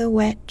kissing the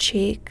wet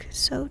cheek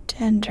so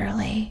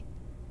tenderly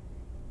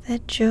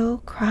that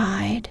Joe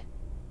cried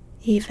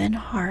even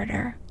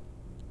harder.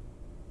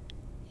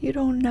 "You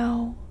don't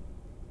know.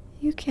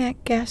 You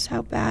can't guess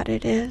how bad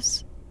it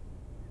is.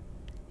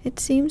 It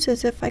seems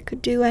as if I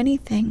could do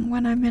anything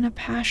when I'm in a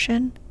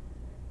passion.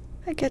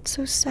 I get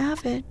so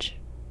savage.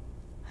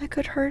 I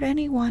could hurt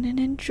anyone and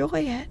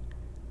enjoy it.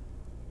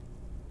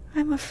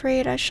 I'm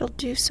afraid I shall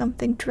do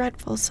something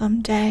dreadful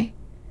someday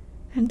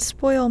and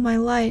spoil my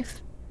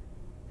life,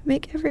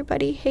 make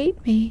everybody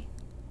hate me.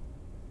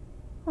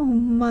 Oh,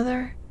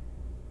 Mother,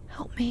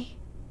 help me.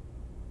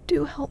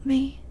 Do help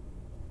me.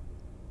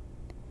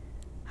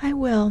 I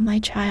will, my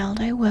child,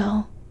 I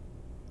will.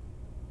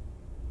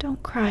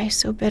 Don't cry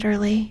so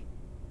bitterly,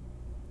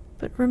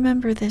 but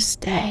remember this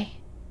day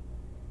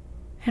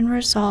and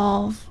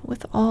resolve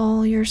with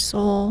all your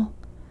soul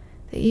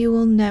that you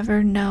will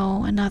never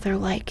know another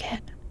like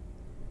it.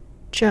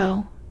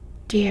 Joe,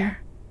 dear,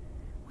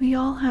 we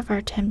all have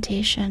our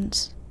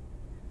temptations,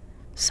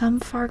 some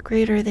far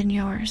greater than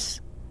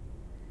yours,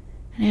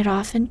 and it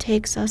often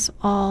takes us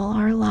all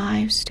our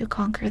lives to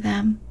conquer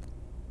them.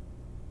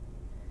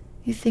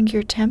 You think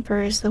your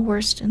temper is the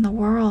worst in the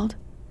world,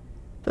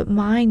 but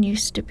mine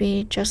used to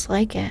be just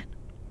like it.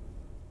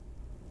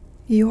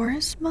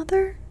 Yours,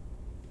 Mother?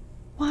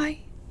 Why,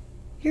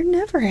 you're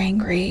never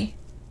angry.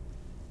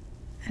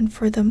 And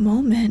for the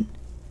moment,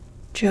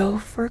 Joe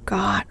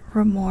forgot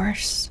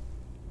remorse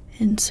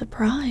in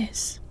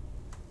surprise.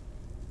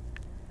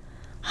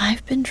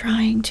 I've been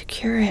trying to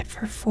cure it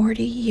for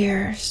 40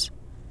 years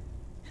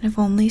and have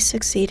only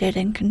succeeded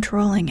in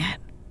controlling it.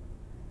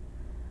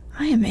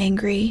 I am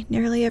angry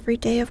nearly every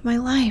day of my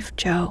life,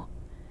 Joe,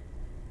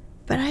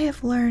 but I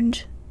have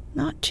learned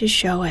not to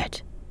show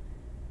it,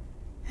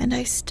 and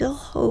I still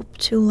hope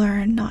to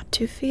learn not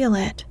to feel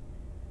it,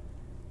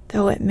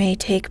 though it may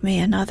take me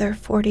another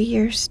 40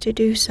 years to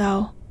do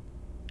so.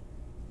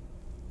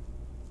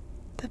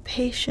 The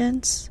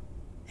patience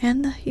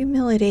and the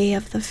humility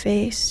of the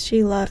face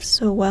she loved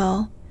so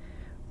well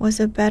was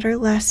a better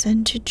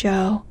lesson to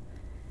Joe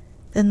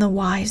than the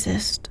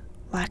wisest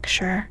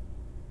lecture,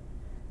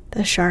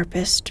 the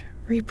sharpest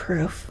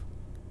reproof.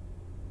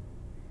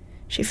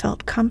 She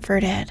felt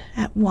comforted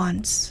at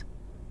once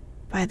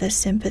by the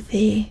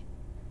sympathy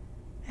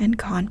and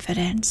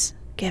confidence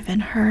given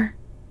her.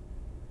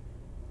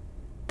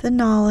 The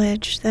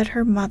knowledge that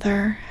her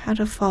mother had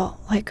a fault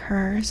like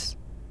hers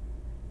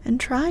and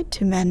tried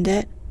to mend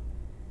it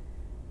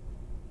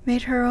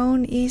made her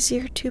own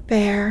easier to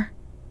bear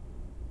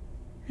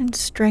and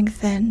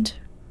strengthened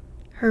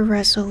her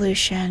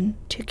resolution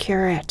to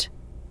cure it,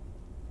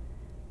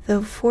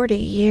 though 40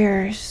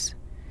 years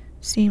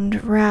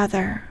seemed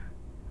rather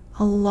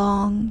a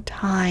long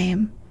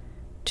time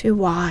to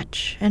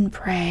watch and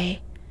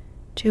pray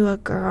to a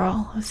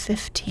girl of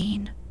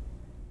 15.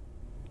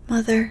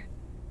 Mother,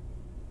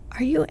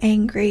 are you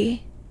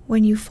angry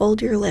when you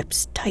fold your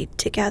lips tight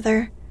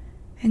together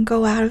and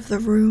go out of the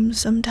room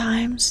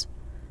sometimes,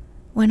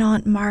 when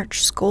Aunt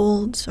March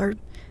scolds or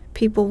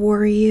people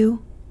worry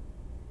you?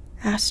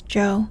 Asked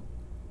Joe,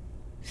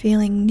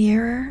 feeling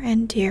nearer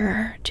and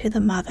dearer to the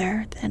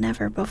mother than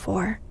ever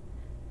before.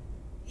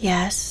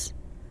 Yes,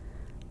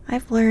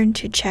 I've learned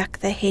to check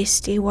the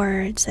hasty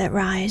words that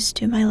rise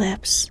to my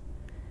lips,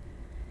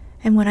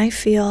 and when I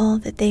feel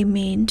that they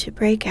mean to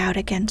break out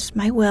against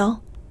my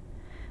will,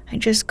 I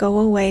just go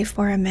away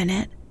for a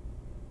minute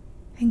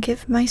and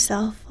give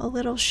myself a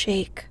little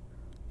shake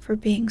for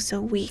being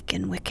so weak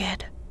and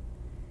wicked,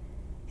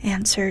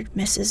 answered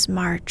Mrs.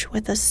 March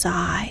with a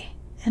sigh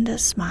and a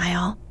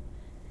smile,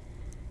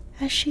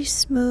 as she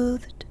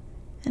smoothed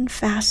and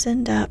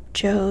fastened up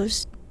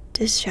Joe's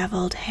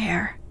disheveled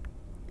hair.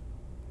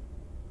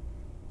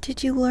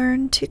 Did you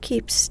learn to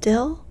keep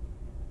still?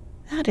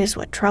 That is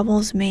what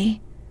troubles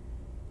me,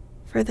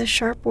 for the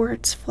sharp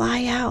words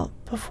fly out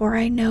before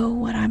I know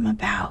what I'm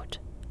about.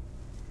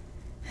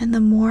 And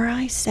the more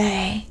I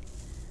say,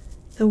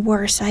 the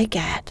worse I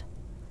get,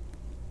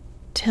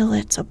 till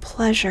it's a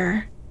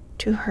pleasure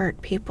to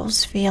hurt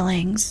people's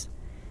feelings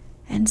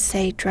and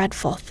say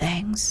dreadful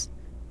things.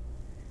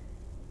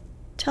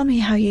 Tell me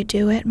how you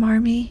do it,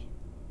 Marmee.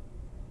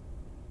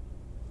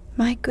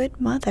 My good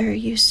mother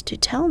used to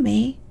tell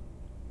me.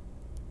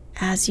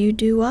 As you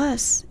do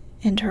us,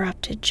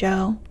 interrupted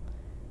Joe,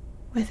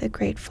 with a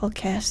grateful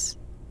kiss.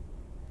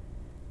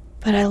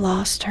 But I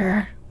lost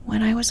her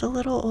when I was a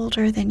little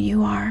older than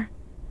you are,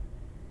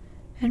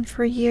 and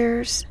for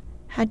years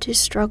had to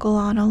struggle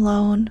on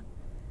alone,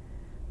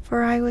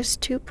 for I was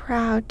too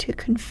proud to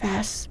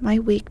confess my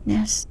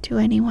weakness to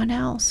anyone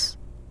else.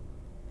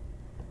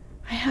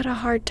 I had a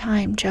hard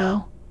time,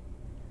 Joe,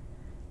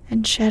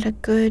 and shed a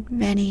good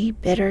many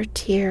bitter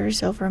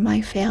tears over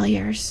my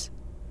failures,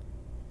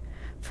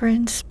 for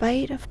in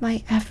spite of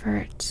my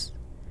efforts,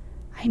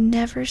 I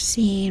never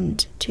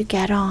seemed to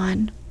get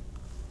on.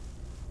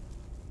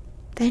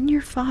 Then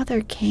your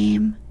father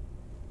came,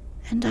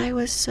 and I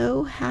was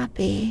so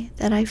happy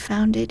that I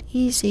found it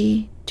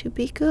easy to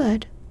be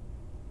good.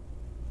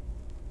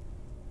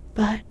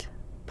 But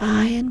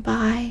by and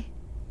by,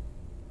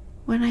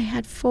 when I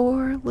had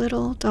 4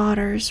 little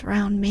daughters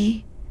round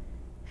me,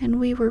 and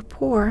we were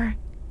poor,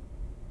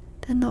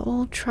 then the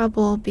old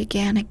trouble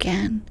began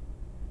again,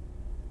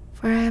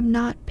 for I am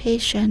not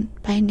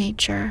patient by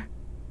nature,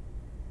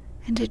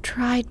 and it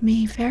tried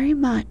me very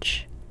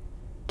much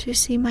to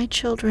see my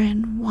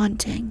children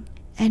wanting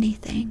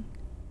anything.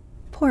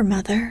 Poor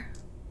mother,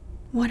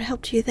 what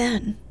helped you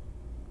then?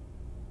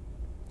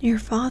 Your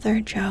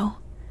father, Joe,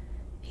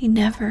 he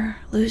never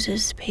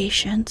loses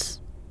patience,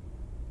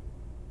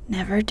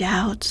 never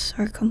doubts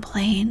or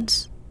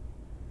complains,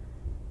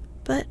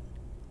 but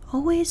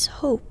always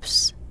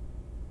hopes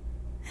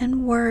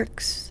and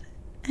works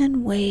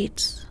and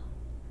waits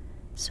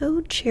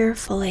so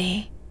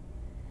cheerfully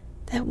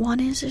that one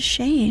is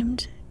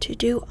ashamed to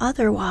do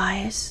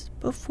otherwise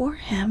before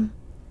him.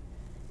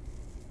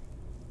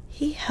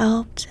 He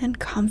helped and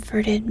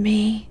comforted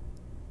me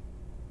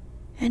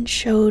and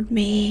showed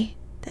me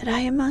that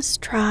I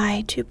must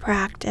try to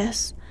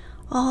practice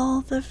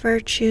all the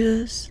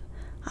virtues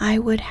I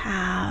would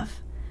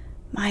have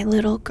my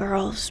little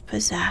girls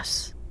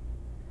possess,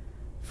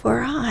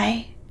 for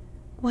I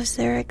was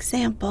their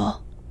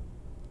example.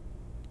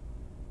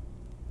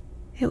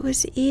 It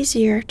was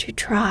easier to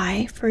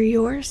try for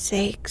your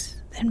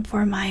sakes than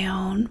for my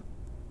own.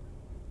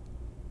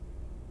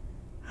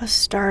 A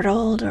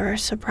startled or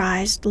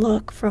surprised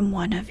look from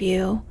one of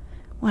you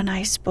when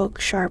I spoke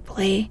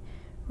sharply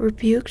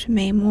rebuked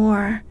me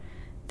more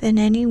than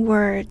any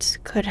words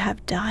could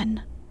have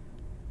done.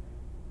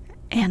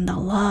 And the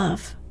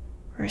love,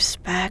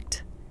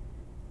 respect,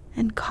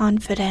 and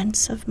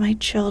confidence of my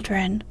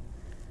children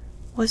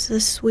was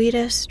the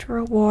sweetest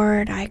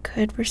reward I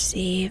could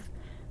receive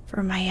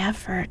for my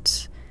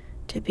efforts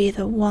to be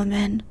the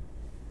woman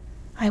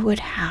I would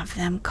have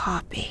them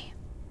copy.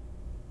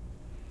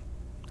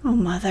 Oh,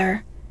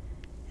 Mother,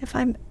 if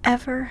I'm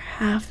ever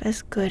half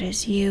as good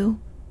as you,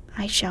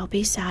 I shall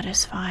be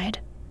satisfied,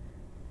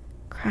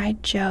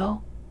 cried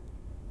Joe,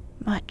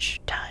 much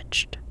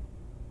touched.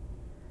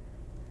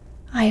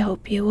 I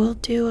hope you will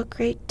do a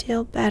great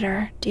deal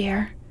better,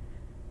 dear,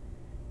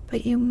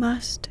 but you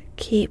must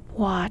keep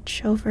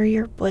watch over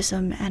your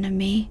bosom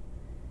enemy,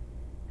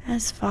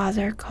 as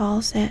Father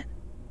calls it,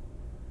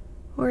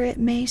 or it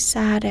may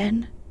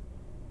sadden,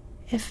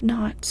 if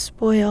not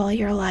spoil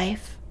your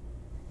life.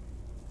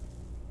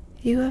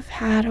 You have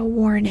had a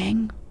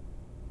warning.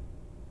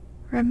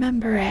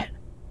 Remember it,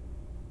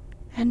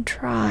 and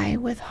try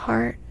with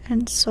heart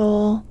and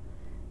soul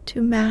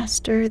to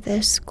master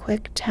this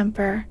quick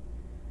temper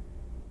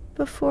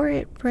before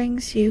it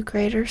brings you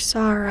greater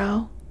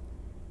sorrow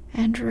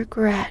and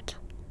regret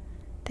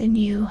than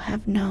you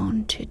have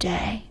known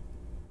today.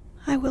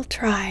 I will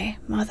try,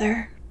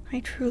 Mother, I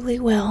truly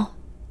will,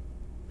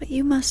 but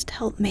you must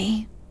help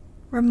me,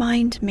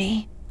 remind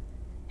me,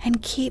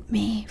 and keep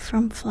me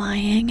from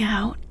flying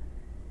out.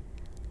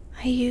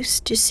 I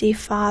used to see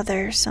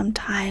Father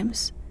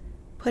sometimes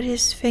put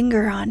his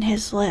finger on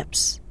his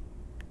lips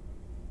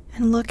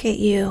and look at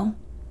you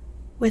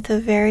with a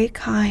very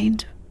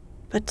kind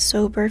but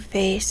sober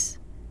face,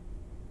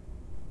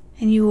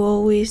 and you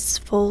always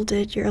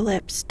folded your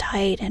lips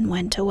tight and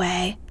went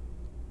away.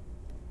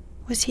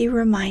 Was he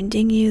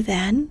reminding you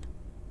then?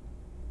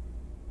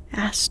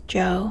 Asked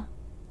Joe,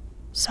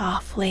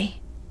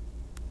 softly.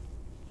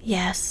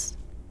 Yes,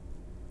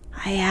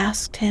 I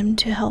asked him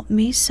to help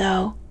me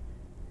so,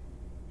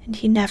 and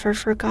he never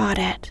forgot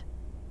it,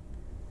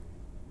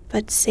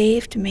 but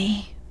saved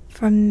me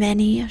from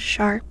many a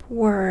sharp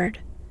word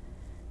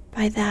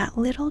by that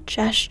little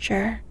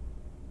gesture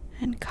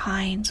and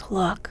kind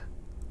look.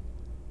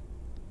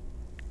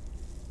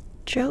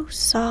 Joe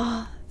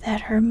saw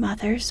that her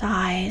mother's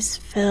eyes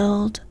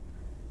filled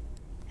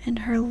and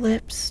her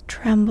lips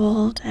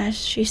trembled as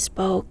she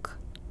spoke,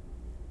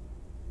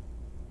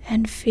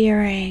 and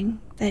fearing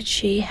that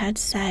she had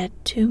said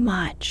too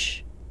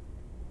much,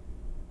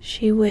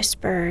 she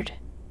whispered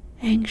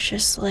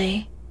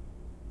anxiously,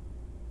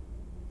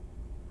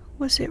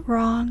 "Was it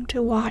wrong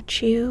to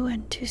watch you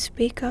and to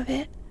speak of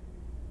it?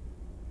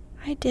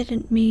 I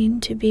didn't mean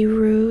to be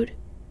rude,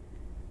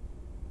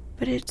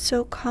 but it's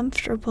so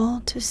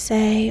comfortable to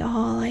say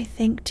all I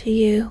think to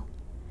you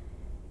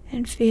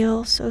and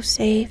feel so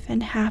safe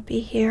and happy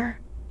here.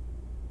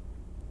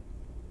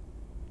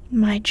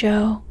 My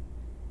Joe,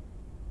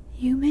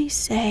 you may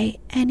say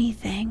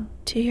anything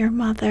to your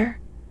mother,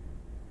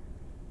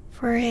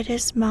 for it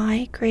is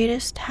my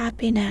greatest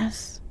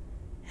happiness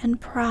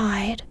and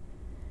pride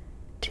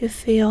to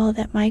feel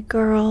that my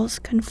girls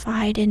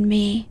confide in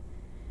me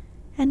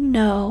and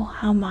know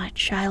how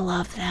much I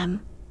love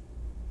them.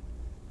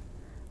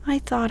 I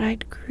thought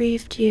I'd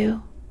grieved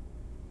you.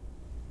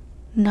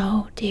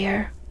 No,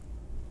 dear,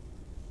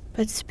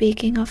 but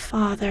speaking of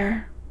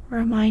Father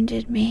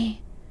reminded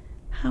me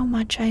how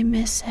much I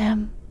miss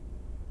him,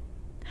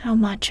 how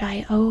much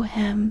I owe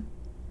him,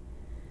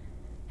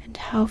 and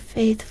how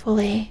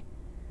faithfully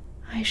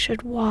I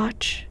should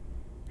watch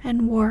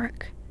and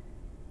work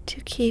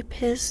to keep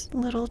his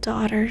little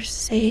daughters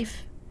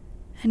safe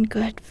and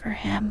good for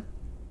him.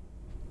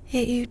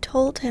 Yet you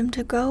told him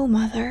to go,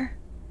 Mother,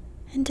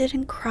 and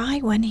didn't cry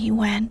when he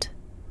went,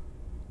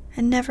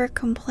 and never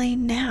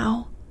complain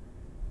now,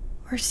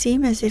 or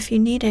seem as if you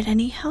needed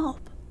any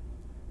help,"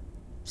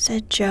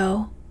 said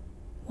Joe,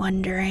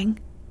 wondering.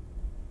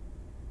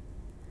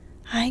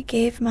 I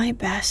gave my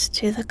best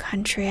to the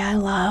country I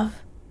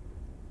love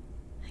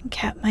and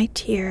kept my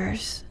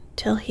tears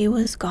till he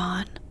was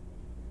gone.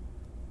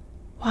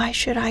 Why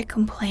should I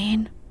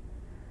complain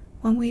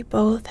when we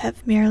both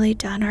have merely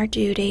done our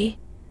duty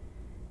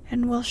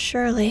and will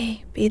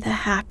surely be the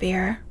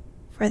happier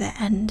for the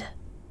end?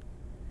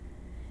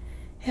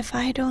 If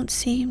I don't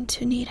seem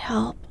to need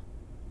help,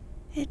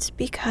 it's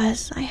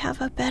because I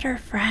have a better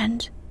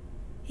friend,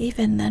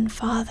 even than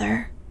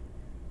Father,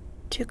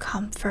 to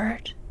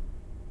comfort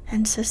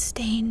and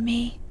sustain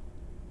me.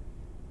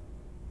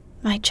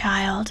 My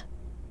child,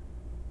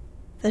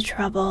 the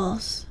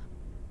troubles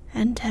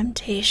and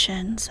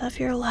temptations of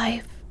your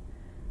life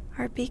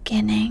are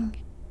beginning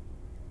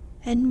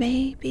and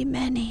may be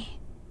many,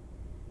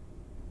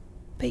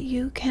 but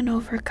you can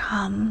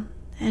overcome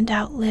and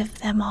outlive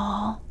them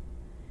all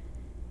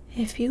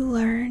if you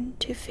learn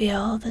to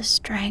feel the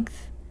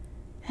strength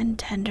and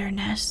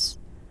tenderness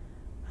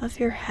of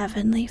your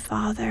heavenly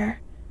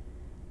Father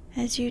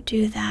as you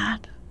do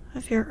that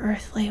of your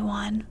earthly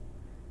one.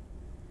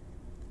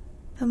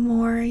 The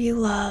more you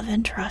love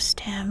and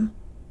trust him,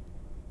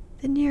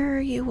 the nearer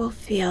you will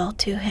feel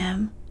to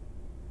him,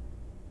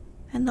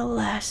 and the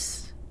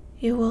less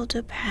you will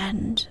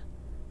depend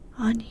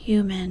on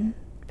human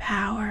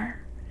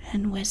power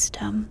and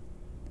wisdom.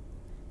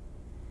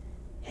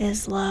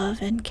 His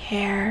love and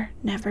care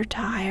never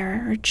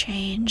tire or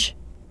change,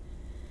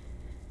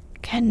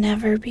 can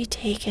never be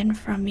taken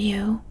from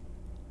you,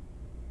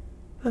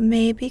 but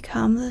may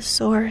become the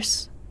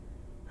source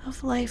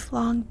of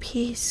lifelong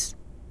peace,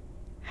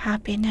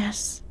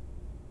 happiness,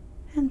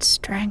 and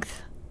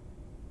strength.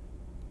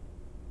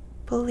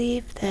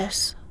 Believe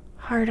this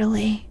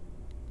heartily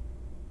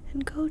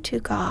and go to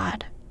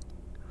God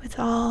with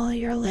all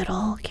your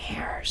little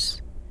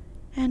cares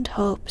and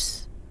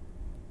hopes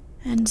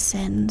and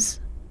sins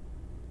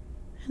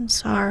and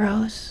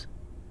sorrows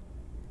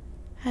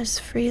as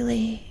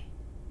freely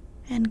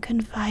and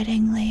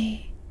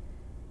confidingly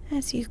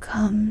as you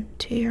come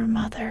to your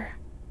mother.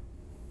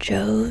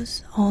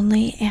 Jo's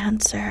only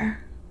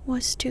answer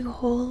was to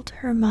hold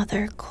her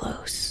mother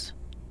close,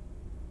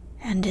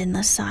 and in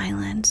the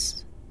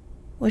silence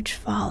which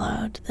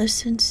followed the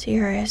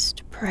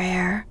sincerest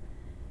prayer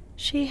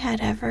she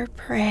had ever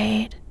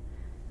prayed,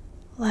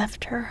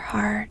 left her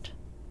heart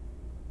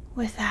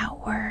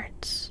without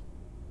words.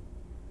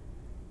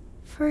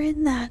 For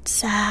in that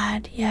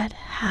sad yet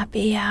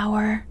happy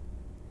hour,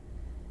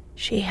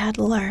 she had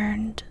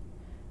learned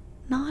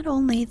not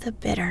only the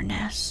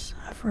bitterness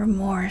of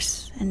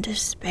remorse and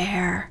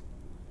despair,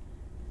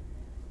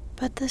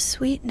 but the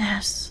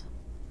sweetness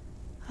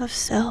of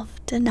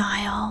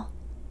self-denial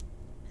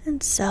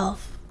and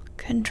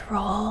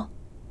self-control,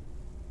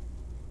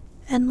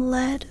 and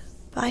led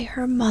by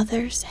her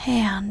mother's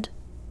hand,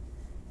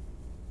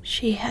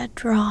 she had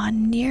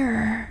drawn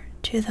nearer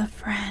to the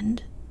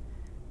friend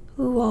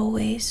who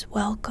always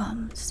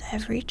welcomes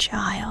every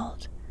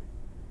child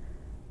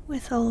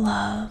with a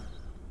love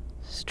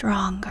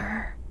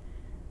stronger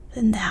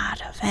than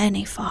that of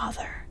any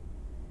father,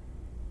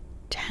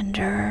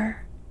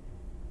 tenderer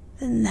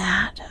than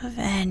that of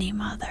any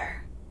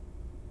mother.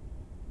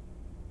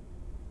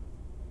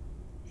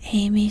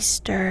 Amy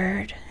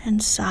stirred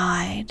and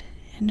sighed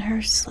in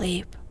her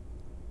sleep,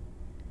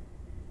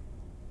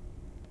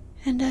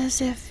 and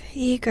as if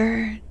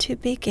eager to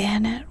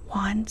begin at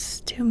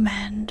once to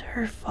mend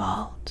her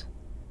fault,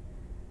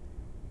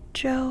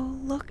 Jo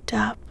looked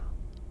up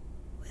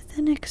with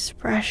an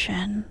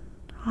expression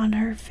on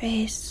her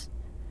face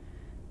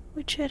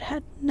which it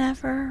had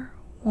never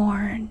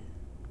worn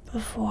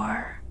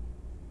before.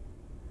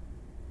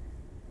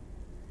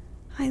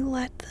 I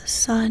let the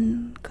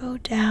sun go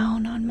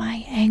down on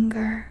my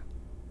anger.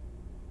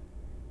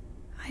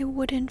 I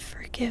wouldn't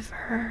forgive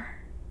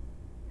her,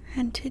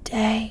 and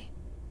today,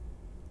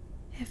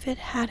 if it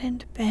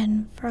hadn't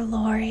been for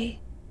Lori,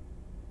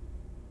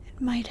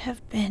 it might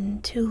have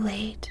been too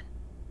late.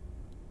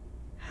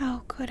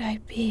 How could I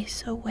be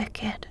so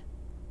wicked?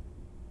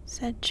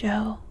 Said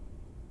Jo,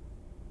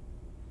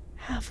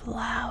 half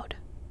aloud,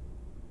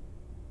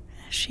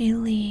 as she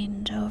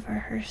leaned over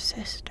her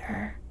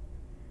sister,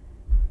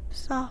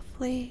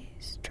 softly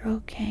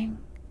stroking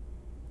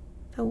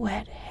the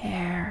wet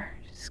hair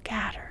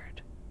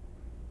scattered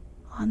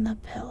on the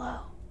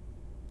pillow.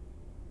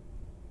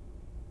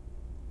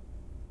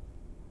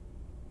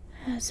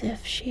 As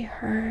if she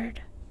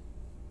heard,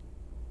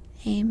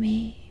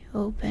 Amy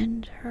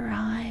opened her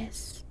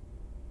eyes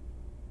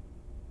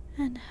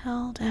and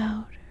held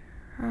out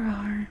her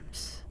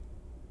arms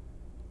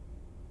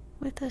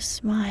with a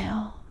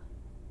smile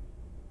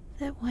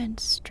that went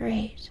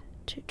straight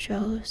to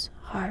Jo's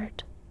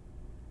heart.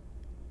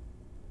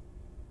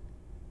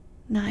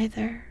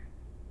 Neither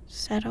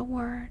said a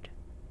word,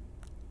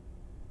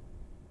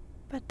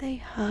 but they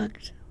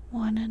hugged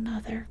one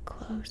another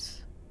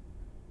close.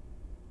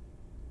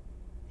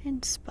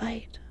 In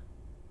spite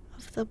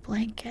of the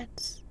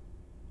blankets,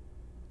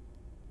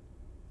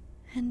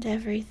 and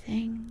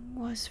everything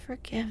was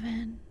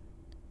forgiven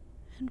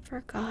and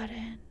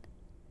forgotten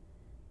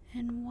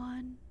in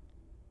one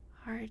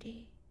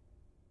hearty